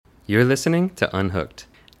You're listening to Unhooked.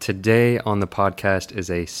 Today on the podcast is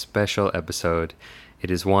a special episode. It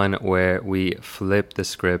is one where we flip the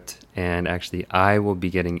script, and actually I will be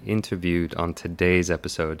getting interviewed on today's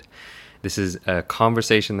episode. This is a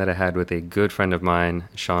conversation that I had with a good friend of mine,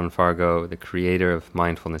 Sean Fargo, the creator of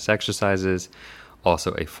mindfulness exercises,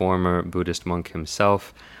 also a former Buddhist monk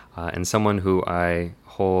himself, and someone who I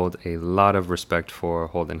hold a lot of respect for,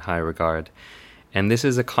 hold in high regard. And this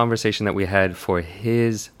is a conversation that we had for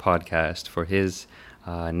his podcast, for his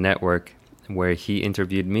network, where he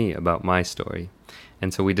interviewed me about my story.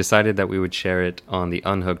 And so we decided that we would share it on the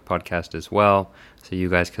Unhooked podcast as well, so you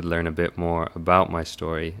guys could learn a bit more about my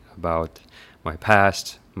story, about my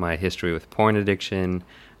past, my history with porn addiction,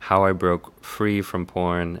 how I broke free from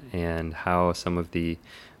porn, and how some of the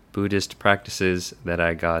Buddhist practices that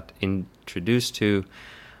I got introduced to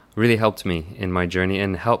really helped me in my journey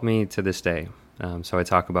and help me to this day. So I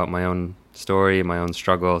talk about my own story, my own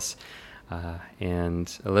struggles,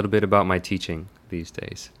 and a little bit about my teaching these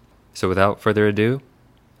days. So without further ado,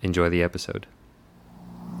 enjoy the episode.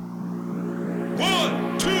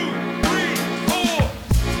 1, 2, 3, 4.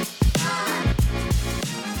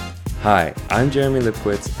 Hi, I'm Jeremy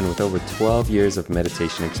Lipkowitz, and with over 12 years of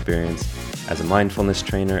meditation experience as a mindfulness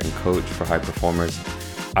trainer and coach for high performers,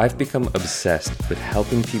 I've become obsessed with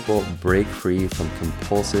helping people break free from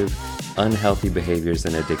compulsive, unhealthy behaviors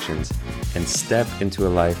and addictions and step into a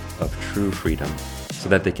life of true freedom so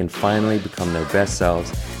that they can finally become their best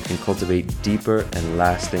selves and cultivate deeper and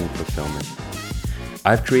lasting fulfillment.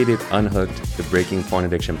 I've created Unhooked, the Breaking Porn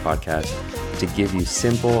Addiction podcast, to give you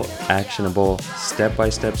simple, actionable,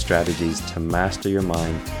 step-by-step strategies to master your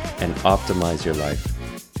mind and optimize your life.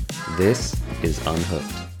 This is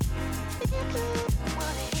Unhooked.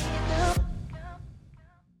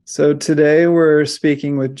 So today we're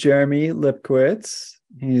speaking with Jeremy Lipkowitz.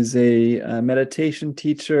 He's a meditation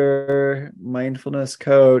teacher, mindfulness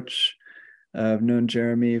coach. I've known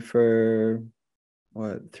Jeremy for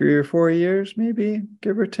 3 or 4 years, maybe,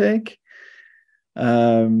 give or take. He's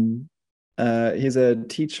a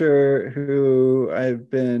teacher who I've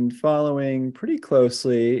been following pretty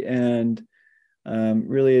closely and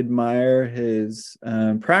really admire his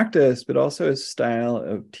practice, but also his style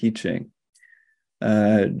of teaching.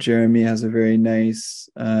 Jeremy has a very nice,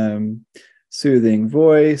 soothing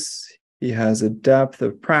voice. He has a depth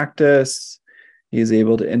of practice. He's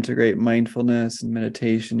able to integrate mindfulness and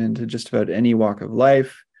meditation into just about any walk of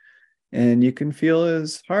life. And you can feel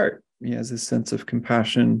his heart. He has a sense of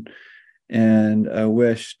compassion and a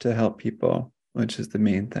wish to help people, which is the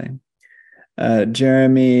main thing.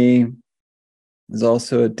 Jeremy is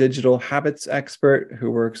also a digital habits expert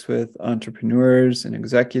who works with entrepreneurs and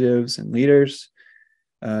executives and leaders.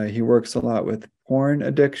 He works a lot with porn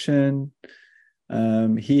addiction.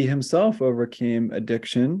 He himself overcame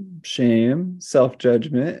addiction, shame,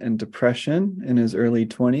 self-judgment, and depression in his early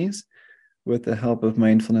 20s with the help of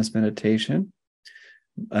mindfulness meditation.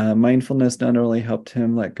 Mindfulness not only helped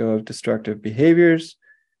him let go of destructive behaviors,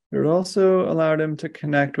 but it also allowed him to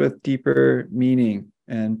connect with deeper meaning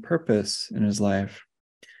and purpose in his life.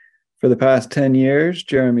 For the past 10 years,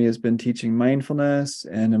 Jeremy has been teaching mindfulness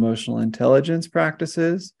and emotional intelligence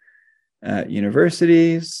practices at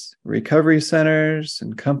universities, recovery centers,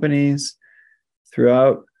 and companies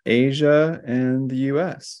throughout Asia and the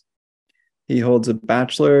US. He holds a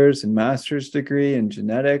bachelor's and master's degree in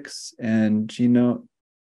genetics and genomics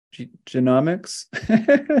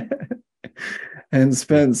and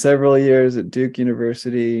spent several years at Duke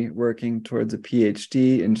University working towards a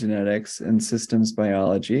PhD in genetics and systems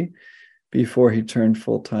biology before he turned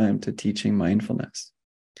full-time to teaching mindfulness.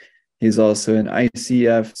 He's also an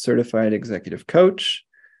ICF certified executive coach.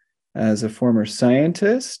 As a former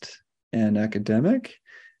scientist and academic,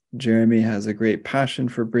 Jeremy has a great passion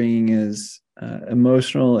for bringing his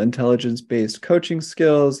emotional intelligence-based coaching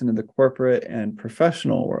skills into the corporate and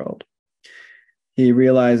professional world. He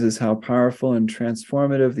realizes how powerful and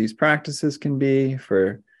transformative these practices can be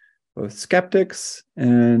for both skeptics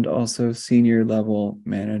and also senior level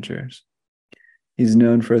managers. He's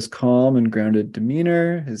known for his calm and grounded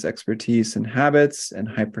demeanor, his expertise in habits and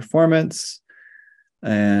high performance,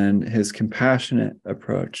 and his compassionate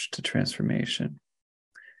approach to transformation.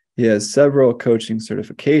 He has several coaching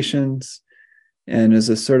certifications and is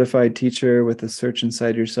a certified teacher with the Search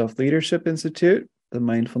Inside Yourself Leadership Institute, the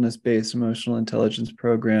mindfulness-based emotional intelligence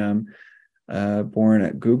program born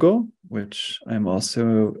at Google, which I'm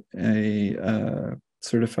also a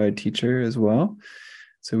certified teacher as well.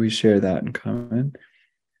 So we share that in common.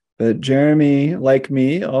 But Jeremy, like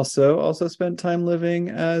me, also spent time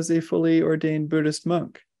living as a fully ordained Buddhist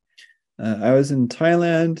monk. I was in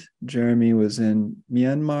Thailand. Jeremy was in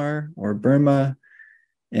Myanmar or Burma,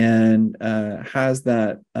 and has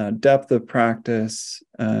that depth of practice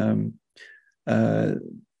uh,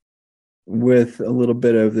 with a little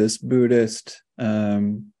bit of this Buddhist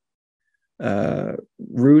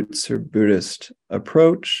roots or Buddhist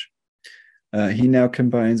approach. He now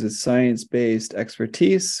combines his science-based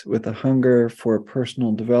expertise with a hunger for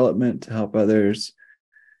personal development to help others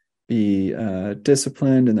be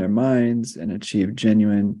disciplined in their minds and achieve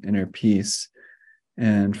genuine inner peace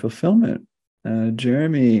and fulfillment.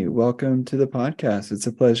 Jeremy, welcome to the podcast. It's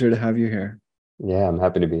a pleasure to have you here. Yeah, I'm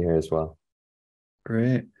happy to be here as well.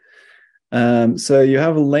 Great. So you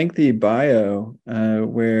have a lengthy bio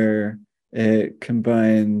where it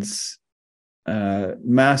combines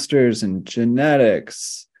masters in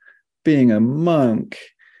genetics, being a monk,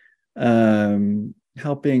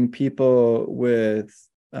 helping people with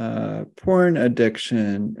porn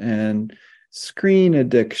addiction and screen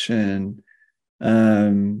addiction.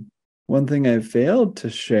 One thing I failed to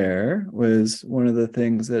share was one of the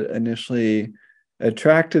things that initially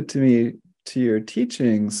attracted me to your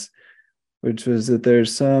teachings, which was that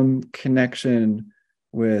there's some connection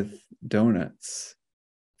with donuts.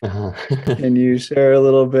 Can you share a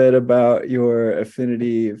little bit about your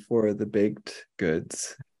affinity for the baked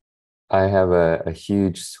goods? I have a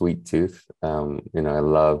huge sweet tooth. I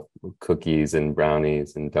love cookies and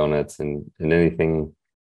brownies and donuts and anything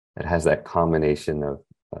that has that combination of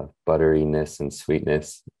butteriness and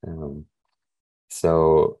sweetness.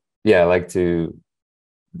 So yeah, I like to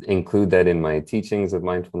include that in my teachings of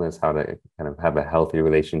mindfulness, how to kind of have a healthy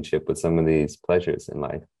relationship with some of these pleasures in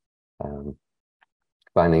life.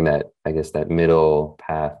 Finding that, I guess, that middle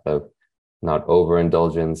path of not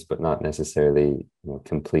overindulgence, but not necessarily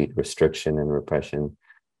complete restriction and repression.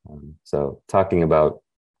 So talking about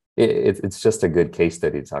it's just a good case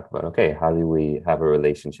study to talk about, okay, how do we have a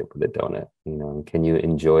relationship with a donut? And can you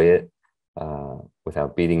enjoy it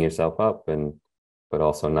without beating yourself up, but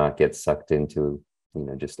also not get sucked into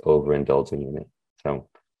just overindulging in it. So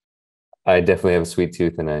I definitely have a sweet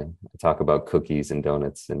tooth, and I talk about cookies and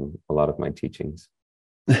donuts in a lot of my teachings.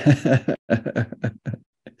 Could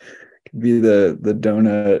be the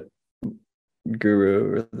donut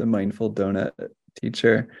guru or the mindful donut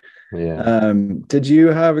teacher. Yeah. Did you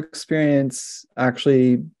have experience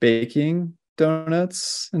actually baking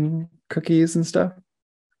donuts and cookies and stuff?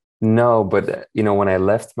 No, but when I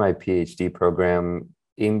left my PhD program,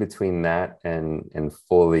 in between that and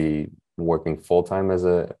fully working full-time as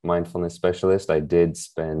a mindfulness specialist, I did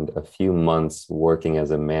spend a few months working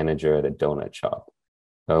as a manager at a donut shop.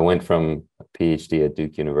 So I went from a PhD at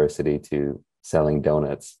Duke University to selling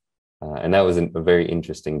donuts. And that was a very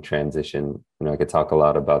interesting transition. I could talk a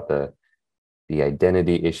lot about the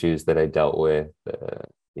identity issues that I dealt with,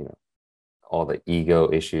 all the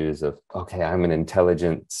ego issues of, okay, I'm an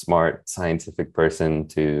intelligent, smart, scientific person,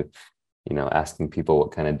 to, asking people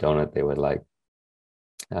what kind of donut they would like.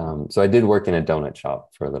 So I did work in a donut shop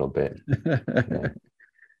for a little bit. Yeah.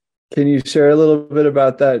 Can you share a little bit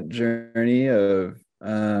about that journey of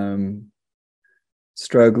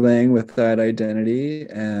struggling with that identity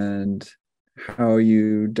and how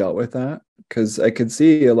you dealt with that? Because I could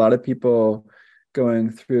see a lot of people going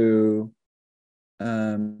through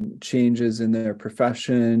changes in their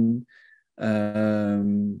profession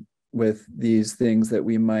with these things that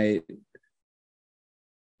we might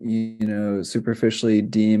superficially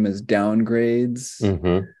deem as downgrades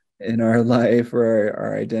in our life or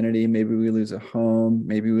our identity. Maybe we lose a home,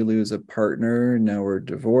 maybe we lose a partner, now we're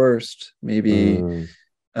divorced, maybe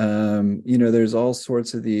there's all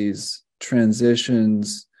sorts of these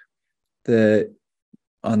transitions that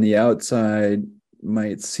on the outside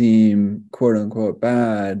might seem quote unquote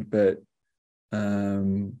bad, but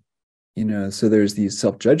so there's these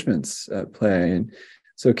self-judgments at play. And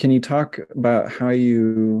so can you talk about how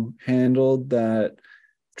you handled that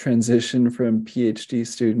transition from PhD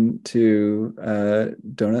student to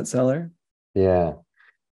donut seller? Yeah.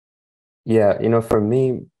 For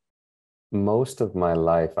me, most of my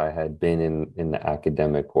life I had been in the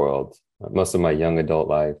academic world. Most of my young adult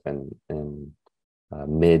life and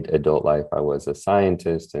mid-adult life, I was a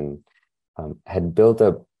scientist and had built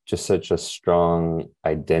up just such a strong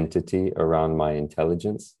identity around my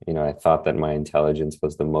intelligence. I thought that my intelligence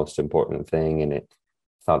was the most important thing, and it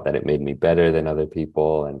thought that it made me better than other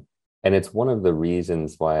people. And it's one of the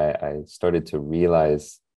reasons why I started to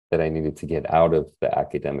realize that I needed to get out of the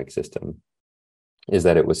academic system, is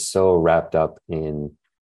that it was so wrapped up in,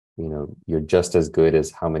 you're just as good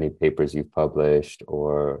as how many papers you've published,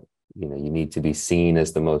 or, you need to be seen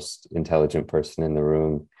as the most intelligent person in the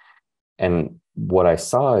room. And what I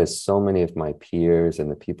saw is so many of my peers and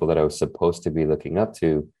the people that I was supposed to be looking up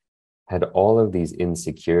to had all of these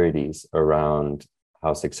insecurities around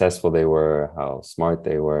how successful they were, how smart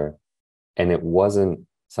they were. And it wasn't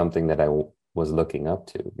something that was looking up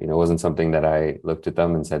to. You know, it wasn't something that I looked at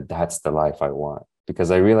them and said, that's the life I want.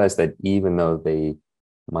 Because I realized that even though they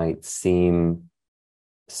might seem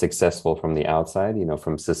successful from the outside, you know,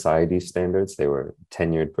 from society standards, they were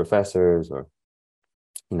tenured professors or,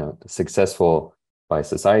 you know, successful by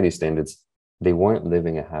society standards, they weren't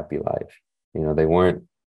living a happy life. You know, they weren't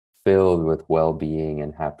filled with well-being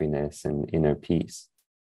and happiness and inner peace.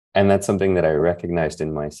 And that's something that I recognized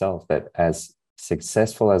in myself, that as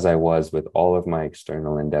successful as I was with all of my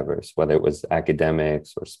external endeavors, whether it was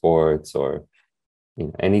academics or sports or, you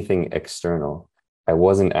know, anything external, I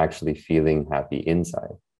wasn't actually feeling happy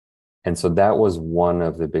inside. And so that was one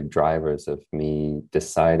of the big drivers of me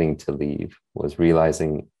deciding to leave, was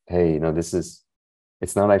realizing, hey, you know,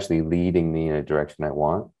 it's not actually leading me in a direction I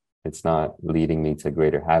want. It's not leading me to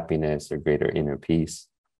greater happiness or greater inner peace.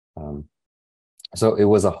 So it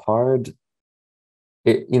was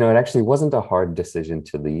it actually wasn't a hard decision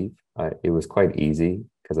to leave. It was quite easy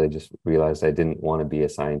because I just realized I didn't want to be a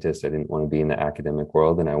scientist. I didn't want to be in the academic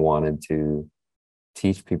world, and I wanted to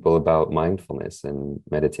teach people about mindfulness and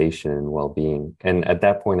meditation and well-being. And at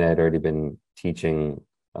that point, I had already been teaching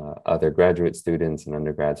other graduate students and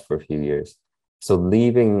undergrads for a few years. So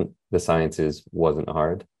leaving the sciences wasn't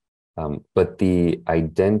hard, but the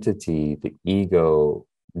identity, the ego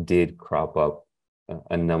did crop up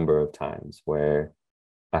a number of times where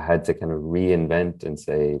I had to kind of reinvent and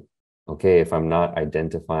say, okay, if I'm not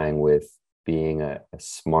identifying with being a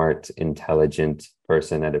smart, intelligent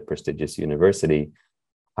person at a prestigious university,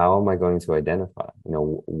 how am I going to identify? You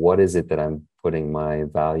know, what is it that I'm putting my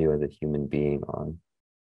value as a human being on?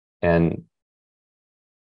 And,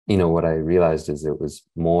 you know, what I realized is it was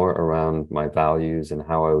more around my values and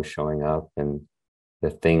how I was showing up and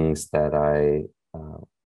the things that I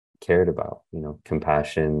cared about, you know,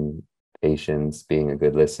 compassion, patience, being a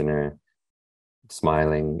good listener,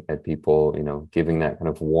 smiling at people, you know, giving that kind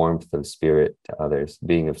of warmth of spirit to others,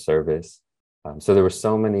 being of service. So there were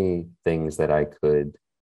so many things that I could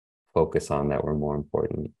focus on that were more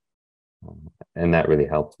important. And that really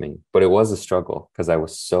helped me. But it was a struggle because I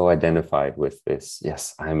was so identified with this,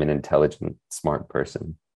 yes, I'm an intelligent, smart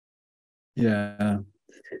person. Yeah.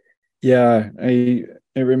 Yeah.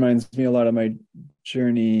 It reminds me a lot of my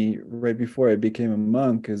journey right before I became a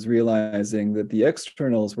monk, is realizing that the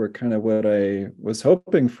externals were kind of what I was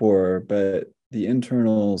hoping for, but the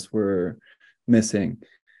internals were missing.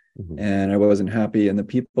 Mm-hmm. And I wasn't happy. And the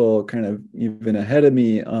people kind of even ahead of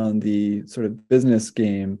me on the sort of business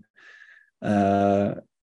game uh,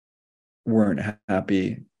 weren't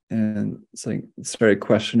happy. And it's like, started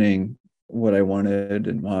questioning what I wanted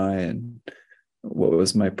and why and what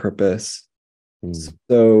was my purpose. Mm.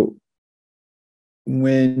 So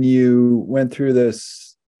when you went through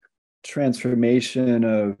this transformation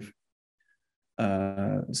of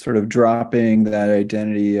sort of dropping that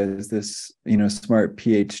identity as this, you know, smart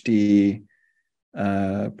PhD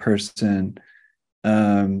person,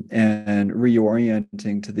 and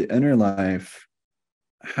reorienting to the inner life,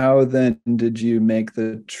 how then did you make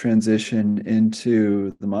the transition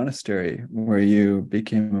into the monastery where you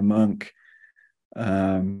became a monk?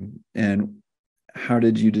 And how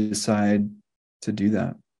did you decide to do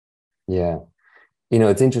that? Yeah. You know,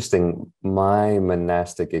 it's interesting. My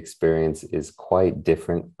monastic experience is quite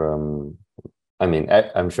different from, I mean,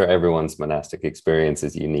 I'm sure everyone's monastic experience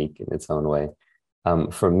is unique in its own way.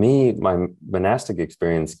 For me, my monastic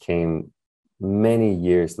experience came many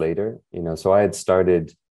years later, you know, so I had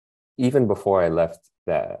started even before I left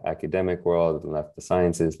the academic world and left the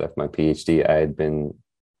sciences, left my PhD, I had been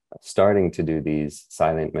starting to do these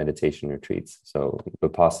silent meditation retreats. So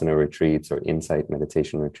Vipassana retreats or insight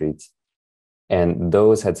meditation retreats. And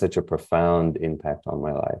those had such a profound impact on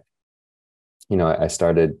my life. You know, I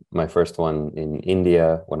started my first one in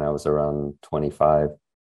India when I was around 25.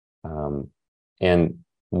 And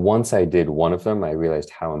once I did one of them, I realized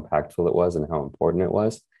how impactful it was and how important it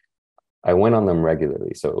was. I went on them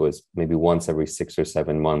regularly. So it was maybe once every 6 or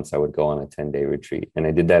 7 months, I would go on a 10-day retreat. And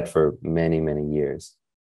I did that for many, many years.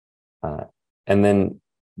 And then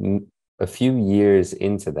a few years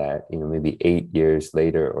into that, you know, maybe 8 years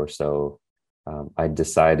later or so, I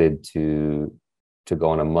decided to go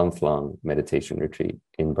on a month-long meditation retreat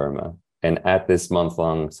in Burma. And at this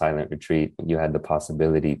month-long silent retreat, you had the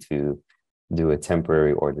possibility to do a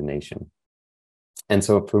temporary ordination. And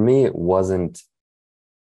so for me, it wasn't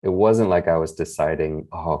like I was deciding,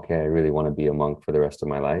 oh, okay, I really want to be a monk for the rest of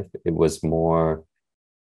my life. It was more,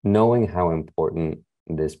 knowing how important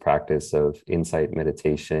this practice of insight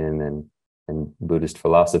meditation and Buddhist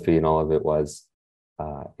philosophy and all of it was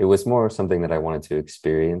more something that I wanted to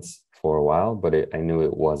experience for a while, but I knew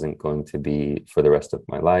it wasn't going to be for the rest of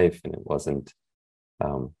my life, and it wasn't.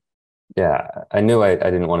 Yeah, I knew I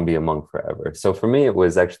didn't want to be a monk forever. So for me, it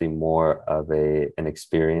was actually more of an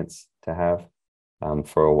experience to have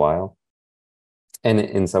for a while, and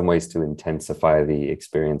in some ways to intensify the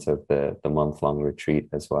experience of the month-long retreat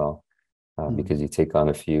as well, because you take on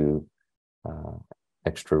a few uh,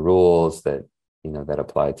 extra rules that that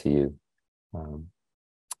apply to you.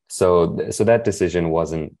 So that decision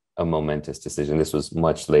wasn't a momentous decision. This was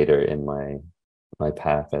much later in my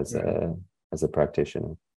path as a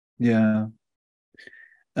practitioner. Yeah.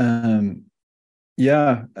 Um,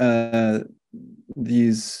 yeah.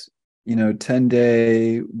 These,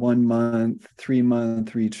 10-day, 1 month, 3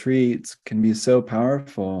 month retreats can be so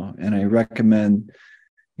powerful. And I recommend,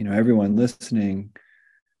 everyone listening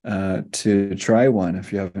to try one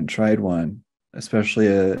if you haven't tried one,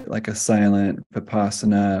 especially like a silent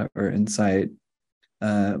vipassana or insight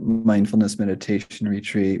mindfulness meditation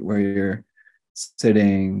retreat where you're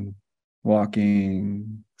sitting,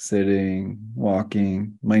 walking, sitting,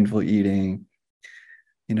 walking, mindful eating,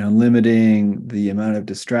 limiting the amount of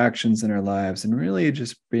distractions in our lives and really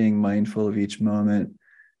just being mindful of each moment,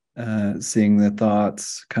 seeing the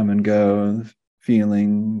thoughts come and go,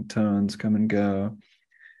 feeling tones come and go,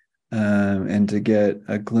 and to get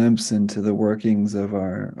a glimpse into the workings of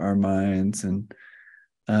our minds. And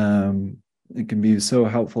it can be so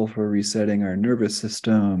helpful for resetting our nervous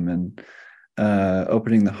system and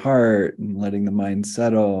opening the heart and letting the mind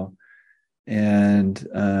settle. And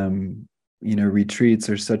retreats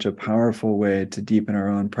are such a powerful way to deepen our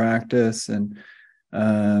own practice and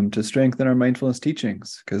to strengthen our mindfulness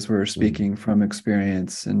teachings, because we're speaking from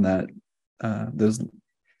experience, and that those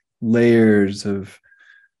layers of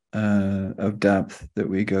depth that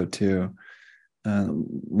we go to,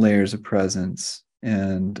 layers of presence,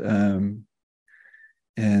 and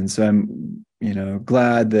so I'm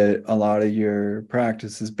glad that a lot of your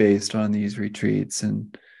practice is based on these retreats.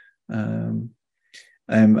 And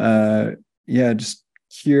I'm just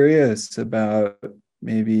curious about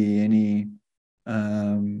maybe any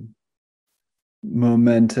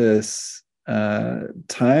momentous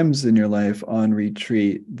times in your life on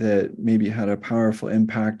retreat that maybe had a powerful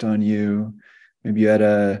impact on you. Maybe you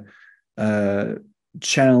had a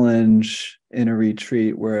challenge in a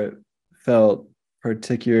retreat where it felt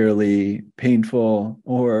particularly painful,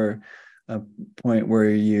 or a point where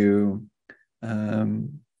you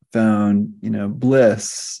found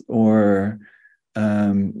bliss, or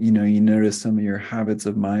you notice some of your habits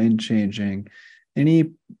of mind changing.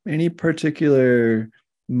 Any particular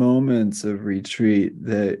moments of retreat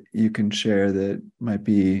that you can share that might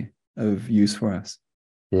be of use for us?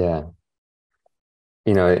 Yeah.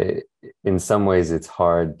 In some ways it's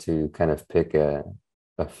hard to kind of pick a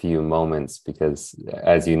few moments, because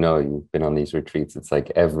as you've been on these retreats, it's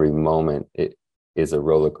like every moment it is a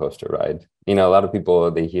roller coaster ride. A lot of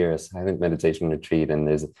people, they hear a silent meditation retreat, and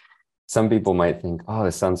there's some people might think, oh,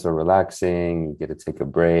 this sounds so relaxing, you get to take a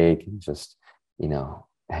break and just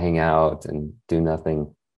hang out and do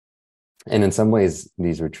nothing. And in some ways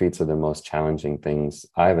these retreats are the most challenging things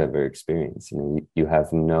I've ever experienced. You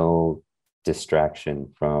have no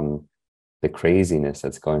distraction from the craziness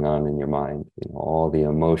that's going on in your mind, all the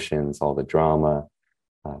emotions, all the drama.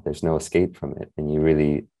 There's no escape from it, and you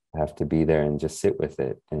really have to be there and just sit with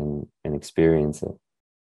it and experience it.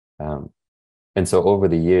 And so over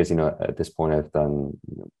the years, at this point, I've done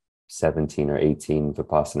 17 or 18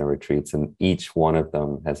 Vipassana retreats, and each one of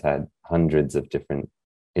them has had hundreds of different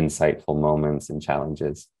insightful moments and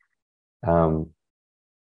challenges.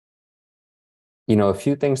 A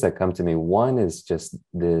few things that come to me. One is just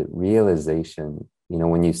the realization,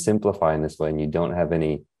 when you simplify in this way and you don't have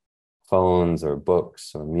any phones or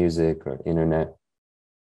books or music or internet,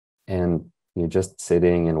 and you're just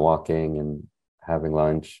sitting and walking and having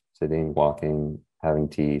lunch, sitting, walking, having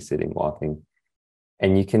tea, sitting, walking.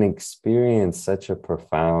 And you can experience such a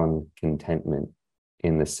profound contentment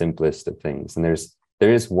in the simplest of things. And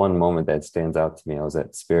there is one moment that stands out to me. I was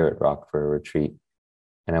at Spirit Rock for a retreat,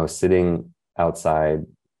 and I was sitting outside.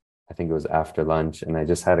 I think it was after lunch, and I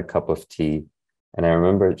just had a cup of tea. And I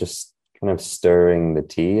remember just kind of stirring the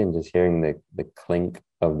tea and just hearing the clink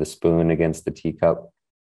of the spoon against the teacup.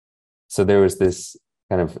 So there was this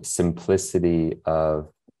kind of simplicity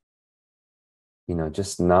of,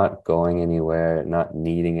 just not going anywhere, not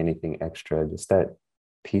needing anything extra, just that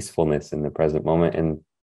peacefulness in the present moment. And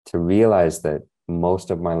to realize that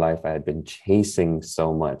most of my life I had been chasing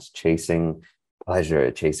so much, chasing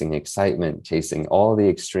pleasure, chasing excitement, chasing all the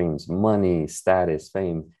extremes, money, status,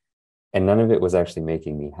 fame. And none of it was actually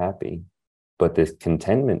making me happy. But this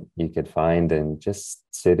contentment you could find in just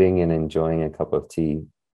sitting and enjoying a cup of tea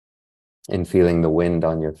and feeling the wind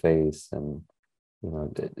on your face. And,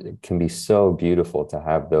 it can be so beautiful to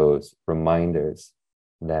have those reminders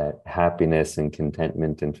that happiness and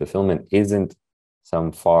contentment and fulfillment isn't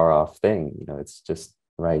some far off thing. It's just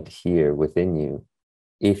right here within you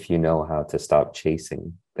if you know how to stop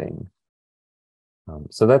chasing things.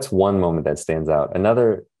 So that's one moment that stands out.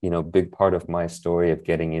 Another, big part of my story of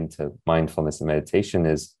getting into mindfulness and meditation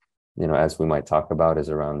is, as we might talk about, is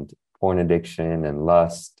around porn addiction and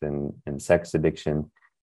lust and sex addiction.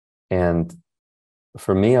 And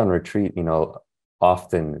for me on retreat,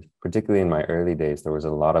 often, particularly in my early days, there was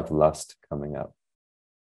a lot of lust coming up.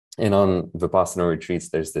 And on Vipassana retreats,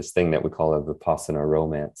 there's this thing that we call a Vipassana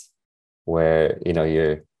romance, where,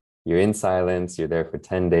 you're in silence, you're there for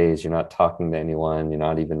 10 days, you're not talking to anyone, you're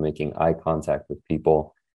not even making eye contact with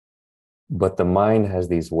people. But the mind has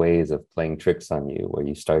these ways of playing tricks on you where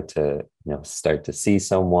you start to see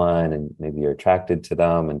someone and maybe you're attracted to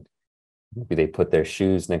them, and maybe they put their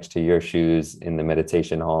shoes next to your shoes in the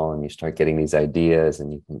meditation hall, and you start getting these ideas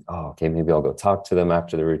and you think, oh, okay, maybe I'll go talk to them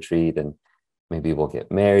after the retreat, and maybe we'll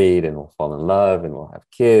get married and we'll fall in love and we'll have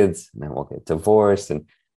kids and then we'll get divorced. And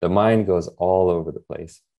the mind goes all over the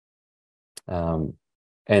place. And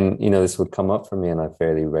this would come up for me on a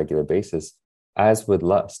fairly regular basis, as would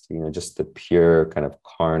lust, just the pure kind of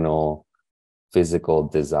carnal, physical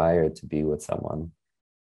desire to be with someone.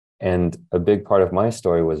 And a big part of my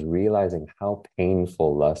story was realizing how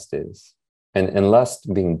painful lust is. And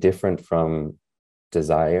lust being different from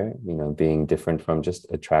desire, being different from just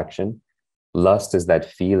attraction. Lust is that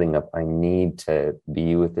feeling of, I need to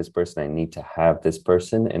be with this person, I need to have this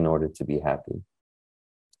person in order to be happy.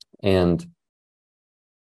 And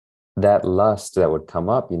that lust that would come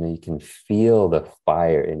up, you can feel the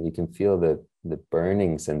fire and you can feel the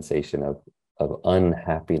burning sensation of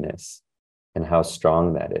unhappiness and how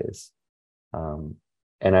strong that is.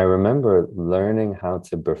 And I remember learning how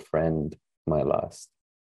to befriend my lust,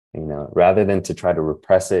 rather than to try to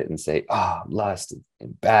repress it and say, lust is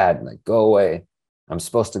bad, like, go away. I'm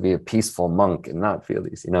supposed to be a peaceful monk and not feel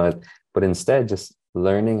these, but instead just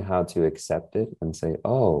learning how to accept it and say,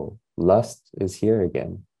 oh, lust is here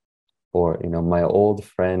again. Or, my old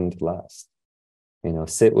friend lust,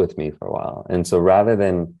 sit with me for a while. And so rather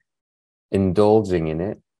than indulging in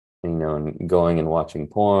it, and going and watching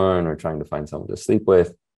porn or trying to find someone to sleep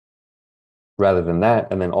with, rather than that,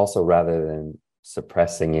 and then also rather than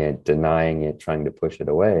suppressing it, denying it, trying to push it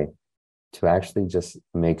away, to actually just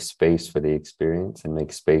make space for the experience and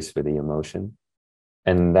make space for the emotion.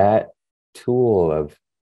 And that tool of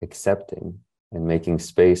accepting and making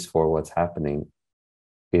space for what's happening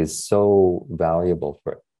is so valuable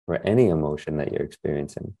for any emotion that you're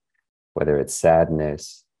experiencing, whether it's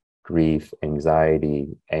sadness, grief,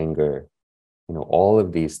 anxiety, anger, all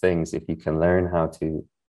of these things. If you can learn how to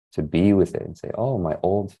be with it and say, oh, my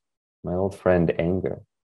old friend anger,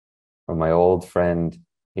 or my old friend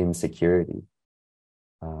insecurity,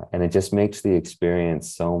 and it just makes the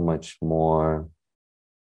experience so much more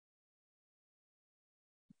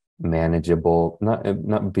manageable,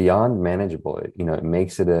 not beyond manageable. It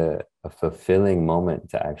makes it a fulfilling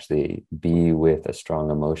moment to actually be with a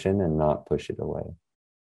strong emotion and not push it away.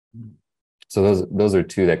 So those are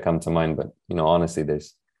two that come to mind, but honestly,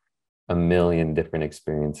 there's a million different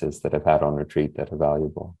experiences that I've had on retreat that are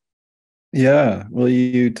valuable. Yeah, well,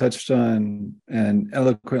 you touched on and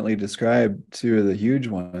eloquently described two of the huge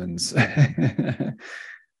ones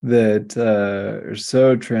that are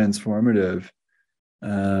so transformative.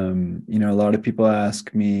 A lot of people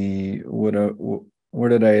ask me, what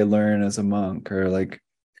did I learn as a monk, or like,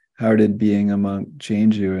 how did being a monk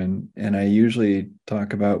change you? And I usually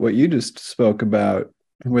talk about what you just spoke about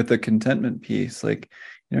with the contentment piece. Like,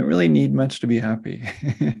 you don't really need much to be happy.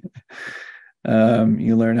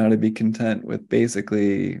 You learn how to be content with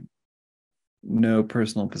basically no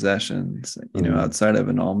personal possessions, outside of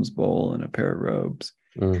an alms bowl and a pair of robes.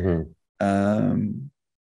 Mm-hmm.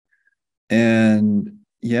 And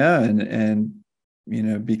yeah, and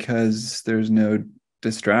because there's no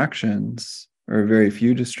distractions, or very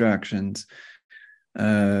few distractions,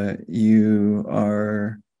 you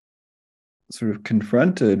are sort of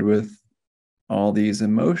confronted with all these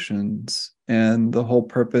emotions. And the whole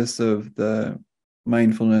purpose of the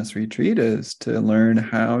mindfulness retreat is to learn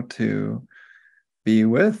how to be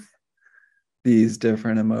with these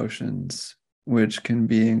different emotions, which can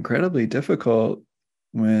be incredibly difficult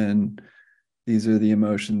when these are the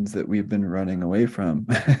emotions that we've been running away from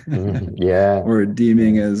Yeah. or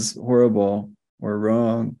deeming Yeah. as horrible or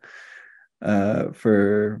wrong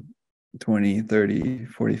for 20, 30,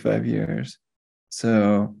 45 years.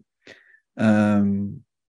 So um,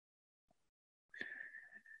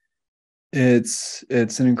 it's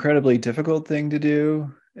an incredibly difficult thing to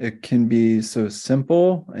do. It can be so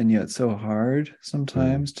simple and yet so hard Mm,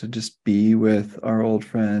 sometimes to just be with our old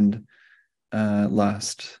friend,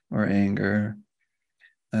 lust or anger,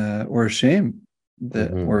 or shame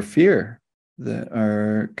that or mhm. fear that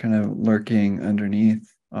are kind of lurking underneath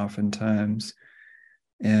oftentimes.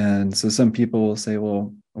 And so some people will say,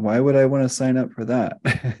 well, why would I want to sign up for that?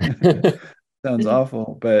 Sounds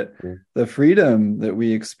awful, but the freedom that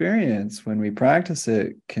we experience when we practice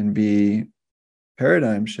it can be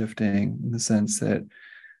paradigm shifting in the sense that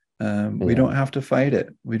we Yeah. don't have to fight it.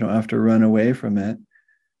 We don't have to run away from it.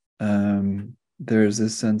 There's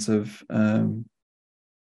this sense of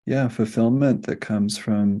fulfillment that comes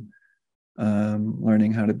from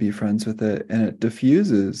learning how to be friends with it, and it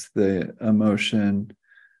diffuses the emotion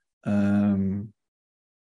um,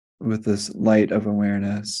 with this light of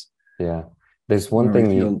awareness Yeah. There's one where we thing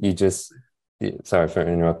feel, you just, sorry for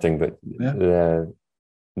interrupting, but yeah,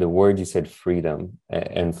 the word you said, freedom.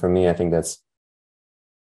 And for me, I think that's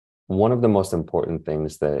one of the most important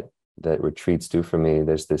things that retreats do for me.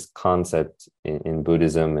 There's this concept in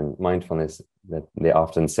Buddhism and mindfulness that they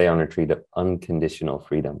often say on retreat of unconditional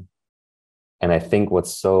freedom. And I think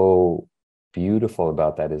what's so beautiful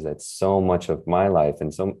about that is that so much of my life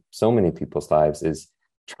and so many people's lives is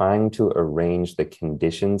trying to arrange the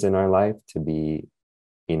conditions in our life to be,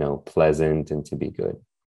 pleasant and to be good.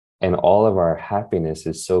 And all of our happiness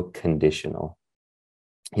is so conditional.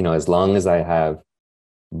 As long as I have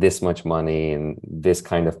this much money and this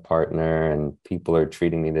kind of partner and people are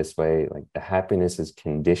treating me this way, like the happiness is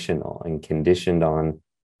conditional and conditioned on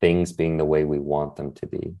things being the way we want them to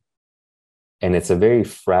be. And it's a very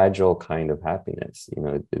fragile kind of happiness.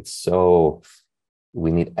 It's so,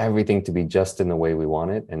 we need everything to be just in the way we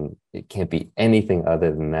want it, and it can't be anything other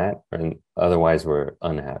than that, and otherwise we're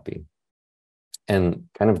unhappy. And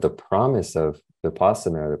kind of the promise of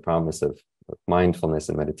Vipassana, the promise of mindfulness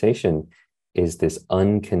and meditation, is this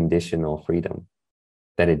unconditional freedom,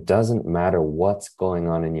 that it doesn't matter what's going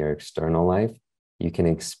on in your external life, you can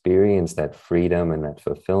experience that freedom and that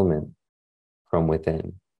fulfillment from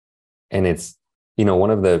within. And it's,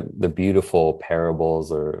 one of the beautiful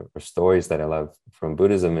parables or stories that I love from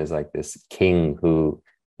Buddhism is like this king who,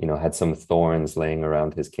 had some thorns laying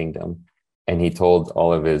around his kingdom. And he told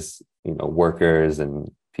all of his, workers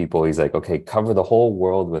and people, he's like, okay, cover the whole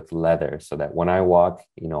world with leather so that when I walk,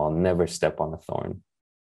 I'll never step on a thorn.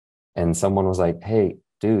 And someone was like, hey,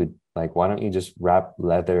 dude, like, why don't you just wrap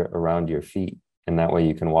leather around your feet? And that way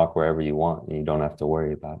you can walk wherever you want and you don't have to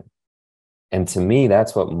worry about it. And to me,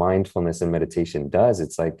 that's what mindfulness and meditation does.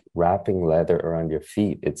 It's like wrapping leather around your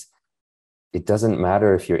feet. It doesn't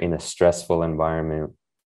matter if you're in a stressful environment,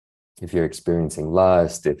 if you're experiencing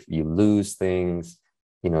lust, if you lose things,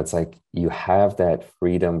 it's like you have that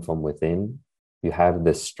freedom from within. You have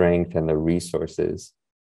the strength and the resources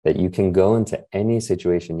that you can go into any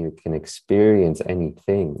situation, you can experience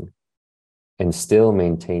anything and still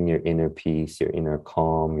maintain your inner peace, your inner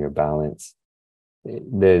calm, your balance.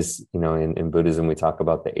 There's, in Buddhism, we talk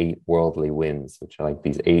about the 8 worldly winds, which are like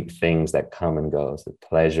these 8 things that come and go. So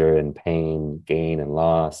pleasure and pain, gain and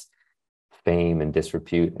loss, fame and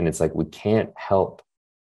disrepute. And it's like, we can't help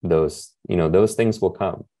those, those things will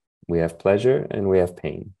come. We have pleasure and we have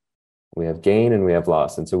pain. We have gain and we have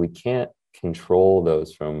loss. And so we can't control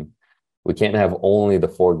those we can't have only the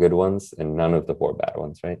 4 good ones and none of the 4 bad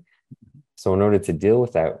ones, right? So in order to deal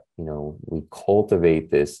with that, we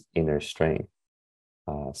cultivate this inner strength.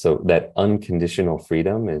 So that unconditional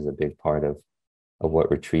freedom is a big part of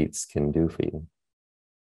what retreats can do for you.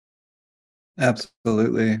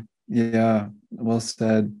 absolutely. Yeah, well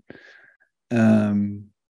said. Um,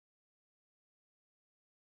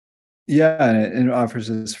 yeah, and it offers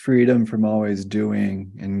us freedom from always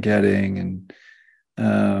doing and getting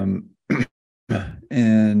um,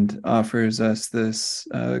 and offers us this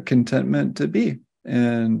contentment to be.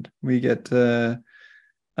 And we get to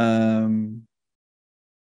um,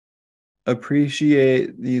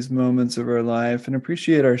 appreciate these moments of our life and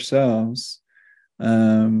appreciate ourselves.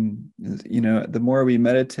 The more we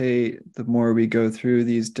meditate, the more we go through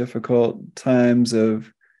these difficult times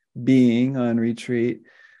of being on retreat,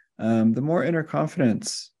 the more inner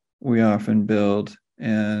confidence we often build,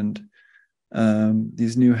 and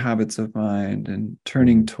these new habits of mind and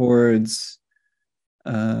turning Mm, towards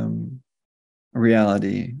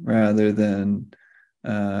reality rather than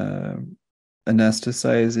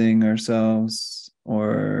anesthetizing ourselves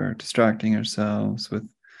or distracting ourselves with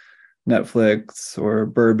Netflix or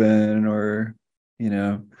bourbon or,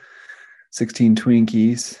 16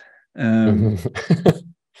 Twinkies. Um,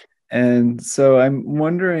 and so I'm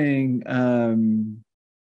wondering,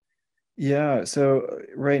 yeah, so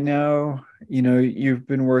right now, you've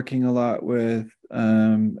been working a lot with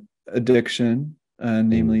addiction,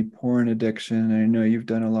 namely porn addiction. I know you've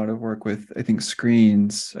done a lot of work with, I think,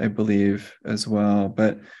 screens, I believe, as well.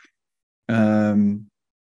 But um,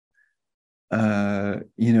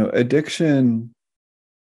 addiction,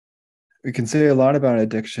 we can say a lot about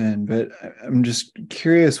addiction, but I'm just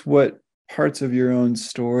curious what parts of your own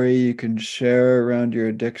story you can share around your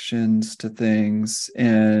addictions to things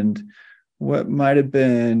and what might have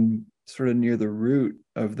been sort of near the root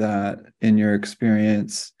of that in your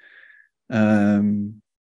experience, and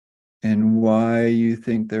why you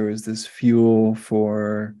think there was this fuel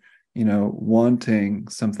for, wanting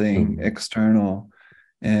something Mhm. external,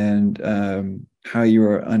 and how you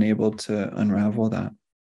were unable to unravel that.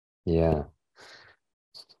 Yeah.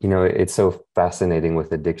 It's so fascinating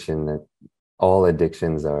with addiction that all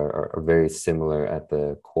addictions are very similar at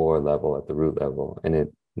the core level, at the root level. And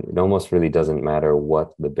it almost really doesn't matter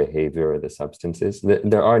what the behavior or the substance is.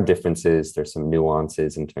 There are differences, there's some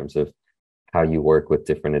nuances in terms of how you work with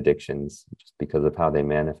different addictions just because of how they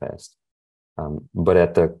manifest. But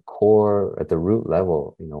at the core, at the root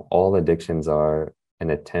level, all addictions are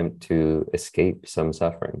an attempt to escape some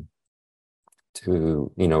suffering,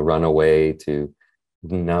 to, run away, to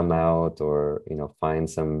numb out, or, find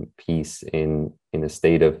some peace in a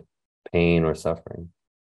state of pain or suffering.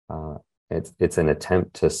 Uh, it's an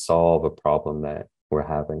attempt to solve a problem that we're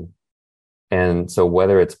having. And so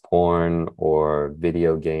whether it's porn or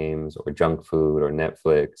video games or junk food or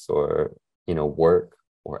Netflix or, work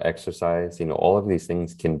or exercise, all of these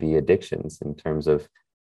things can be addictions in terms of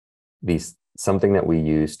these something that we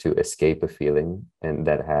use to escape a feeling and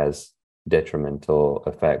that has detrimental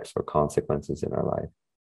effects or consequences in our life.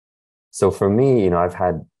 So for me, I've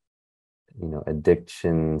had,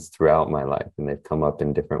 addictions throughout my life, and they've come up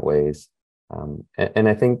in different ways. And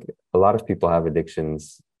I think a lot of people have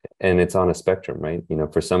addictions, and it's on a spectrum, right?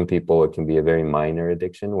 For some people, it can be a very minor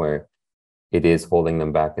addiction where it is holding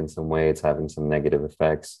them back in some way. It's having some negative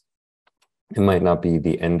effects. It might not be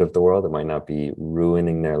the end of the world. It might not be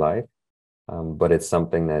ruining their life, but it's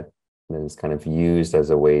something that is kind of used as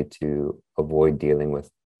a way to avoid dealing with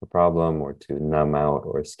the problem or to numb out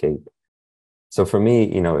or escape. So for me,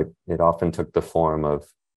 it often took the form of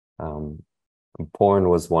um, porn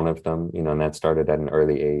was one of them, and that started at an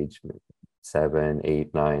early age, 7,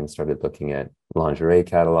 8, 9, started looking at lingerie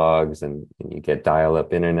catalogs and you get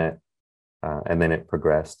dial-up internet, and then it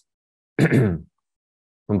progressed.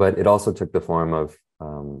 But it also took the form of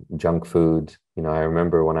junk food. I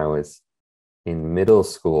remember when I was in middle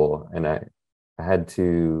school and I had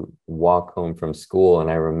to walk home from school, and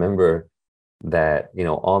I remember that,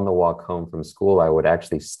 on the walk home from school, I would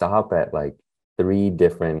actually stop at like 3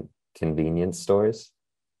 different convenience stores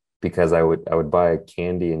because I would buy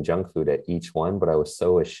candy and junk food at each one, but I was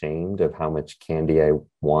so ashamed of how much candy I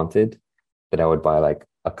wanted that I would buy like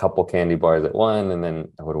a couple candy bars at one, and then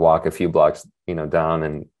I would walk a few blocks, down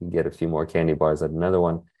and get a few more candy bars at another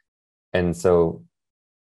one. And so,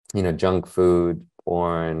 junk food,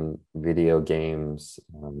 porn, video games,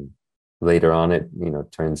 later on it,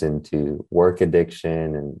 turns into work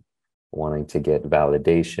addiction and wanting to get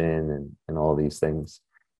validation and all these things.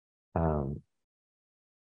 Um,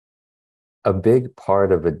 a big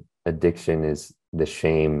part of addiction is the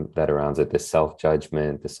shame that surrounds it, the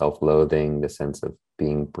self-judgment, the self-loathing, the sense of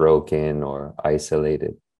being broken or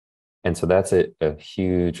isolated. And so that's a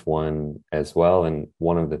huge one as well. And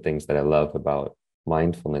one of the things that I love about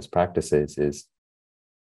mindfulness practices is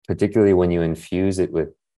particularly when you infuse it with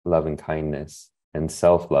love and kindness and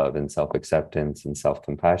self-love and self-acceptance and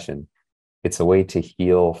self-compassion, it's a way to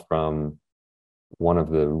heal from one of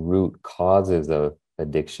the root causes of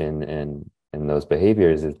addiction and those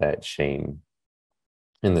behaviors is that shame,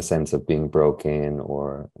 in the sense of being broken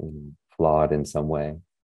or flawed in some way.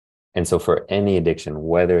 And so for any addiction,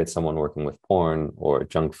 whether it's someone working with porn or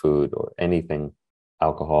junk food or anything,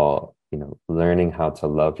 alcohol, learning how to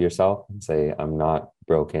love yourself and say, I'm not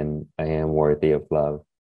broken, I am worthy of love.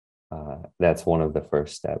 That's one of the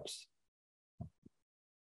first steps.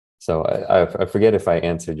 So I forget if I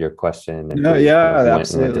answered your question, if No, we kind yeah, of went in a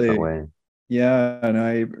different absolutely. way. Yeah, and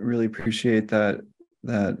I really appreciate that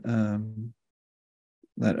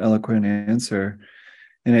eloquent answer.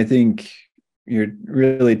 And I think you're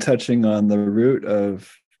really touching on the root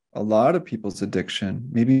of a lot of people's addiction.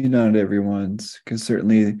 Maybe not everyone's, because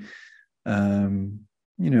certainly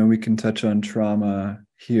We can touch on trauma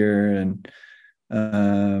here and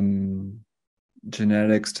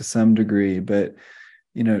genetics to some degree, but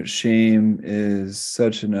shame is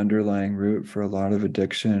such an underlying root for a lot of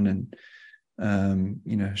addiction, and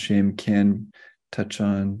shame can touch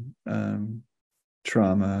on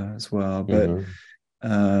trauma as well. But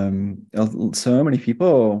Mm-hmm. so many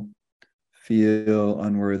people feel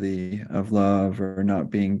unworthy of love or not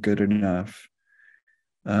being good enough,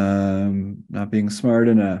 not being smart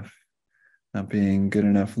enough, not being good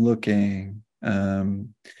enough looking,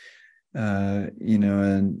 and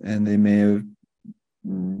they may have,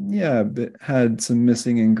 had some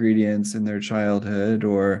missing ingredients in their childhood,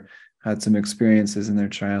 or had some experiences in their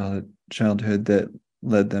childhood that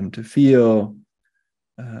led them to feel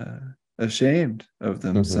uh, ashamed of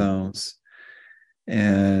Mm-hmm. themselves.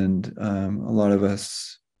 And a lot of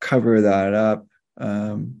us cover that up,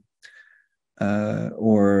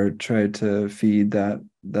 or try to feed that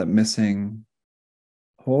missing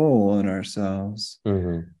hole in ourselves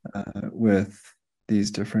Mm-hmm. with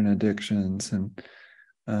these different addictions, and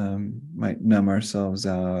might numb ourselves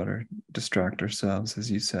out or distract ourselves,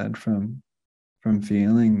 as you said, from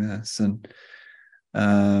feeling this. And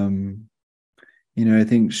I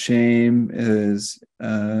think shame is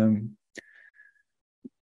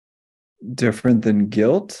different than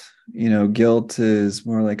guilt. Guilt is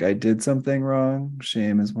more like I did something wrong.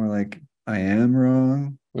 Shame is more like I am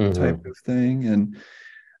wrong type Mm-hmm. of thing. And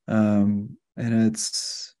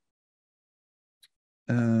it's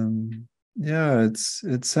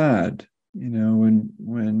it's sad,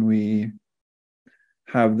 when we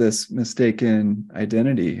have this mistaken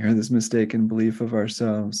identity or this mistaken belief of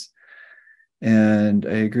ourselves. And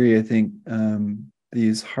I agree. I think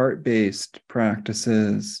these heart-based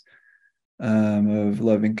practices of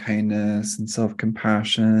loving kindness and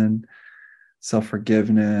self-compassion,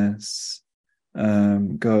 self-forgiveness,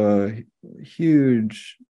 go a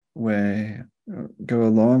huge way, go a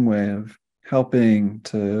long way of helping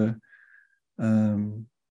to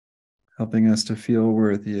helping us to feel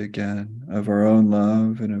worthy again of our own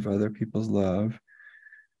love and of other people's love.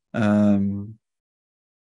 Um,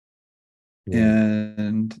 Yeah.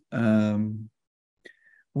 and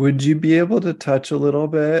Would you be able to touch a little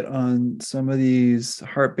bit on some of these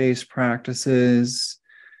heart-based practices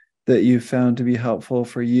that you found to be helpful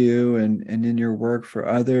for you and in your work for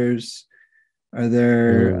others? Are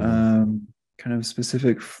there Mm. kind of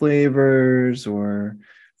specific flavors or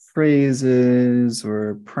phrases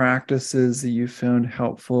or practices that you found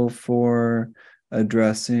helpful for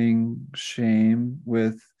addressing shame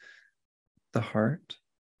with the heart?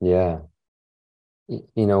 Yeah.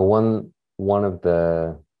 One of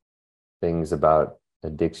the things about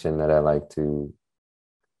addiction that I like to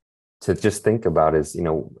just think about is,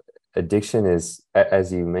 addiction is,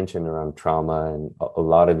 as you mentioned, around trauma, and a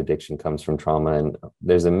lot of addiction comes from trauma. And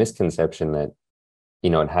there's a misconception that,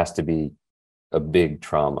 it has to be a big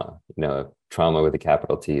trauma, trauma with a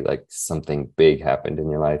capital T, like something big happened in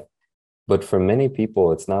your life. But for many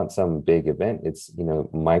people, it's not some big event. It's,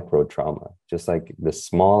 micro trauma, just like the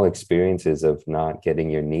small experiences of not getting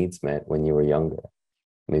your needs met when you were younger.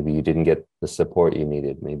 Maybe you didn't get the support you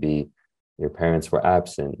needed. Maybe your parents were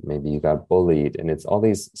absent. Maybe you got bullied. And it's all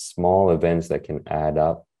these small events that can add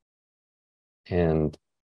up and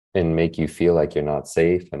make you feel like you're not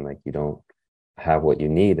safe and like you don't have what you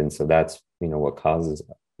need. And so that's, what causes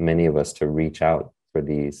many of us to reach out for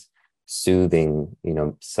these soothing,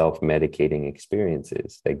 self-medicating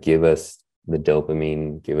experiences that give us the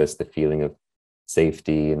dopamine, give us the feeling of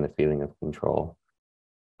safety and the feeling of control.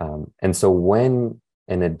 And so when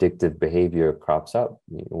an addictive behavior crops up,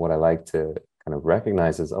 what I like to kind of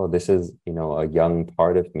recognize is, oh, this is, a young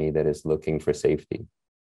part of me that is looking for safety.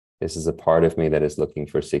 This is a part of me that is looking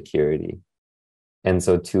for security. And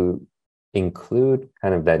so to include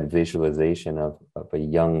kind of that visualization of a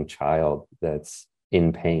young child that's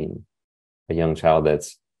in pain, a young child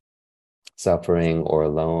that's suffering or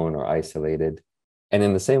alone or isolated. And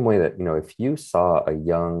in the same way that, if you saw a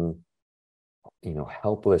young,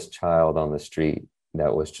 helpless child on the street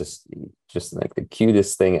that was just like the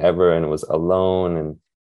cutest thing ever and was alone and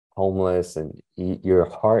homeless, and your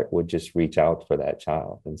heart would just reach out for that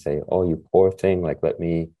child and say, oh, you poor thing, like, let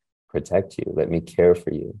me protect you, let me care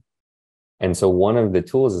for you. And so one of the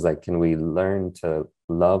tools is like, can we learn to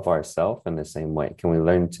love ourselves in the same way? Can we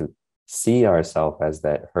learn to see ourselves as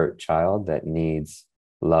that hurt child that needs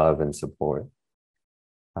love and support?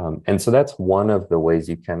 And so that's one of the ways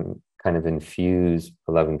you can kind of infuse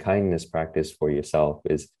a loving kindness practice for yourself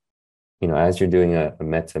is, as you're doing a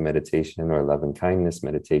metta meditation or a loving kindness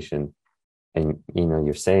meditation, and,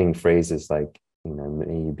 you're saying phrases like,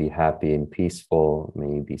 May you be happy and peaceful.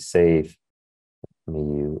 May you be safe. May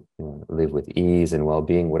you live with ease and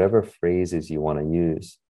well-being, whatever phrases you want to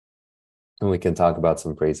use. And we can talk about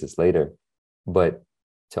some phrases later, but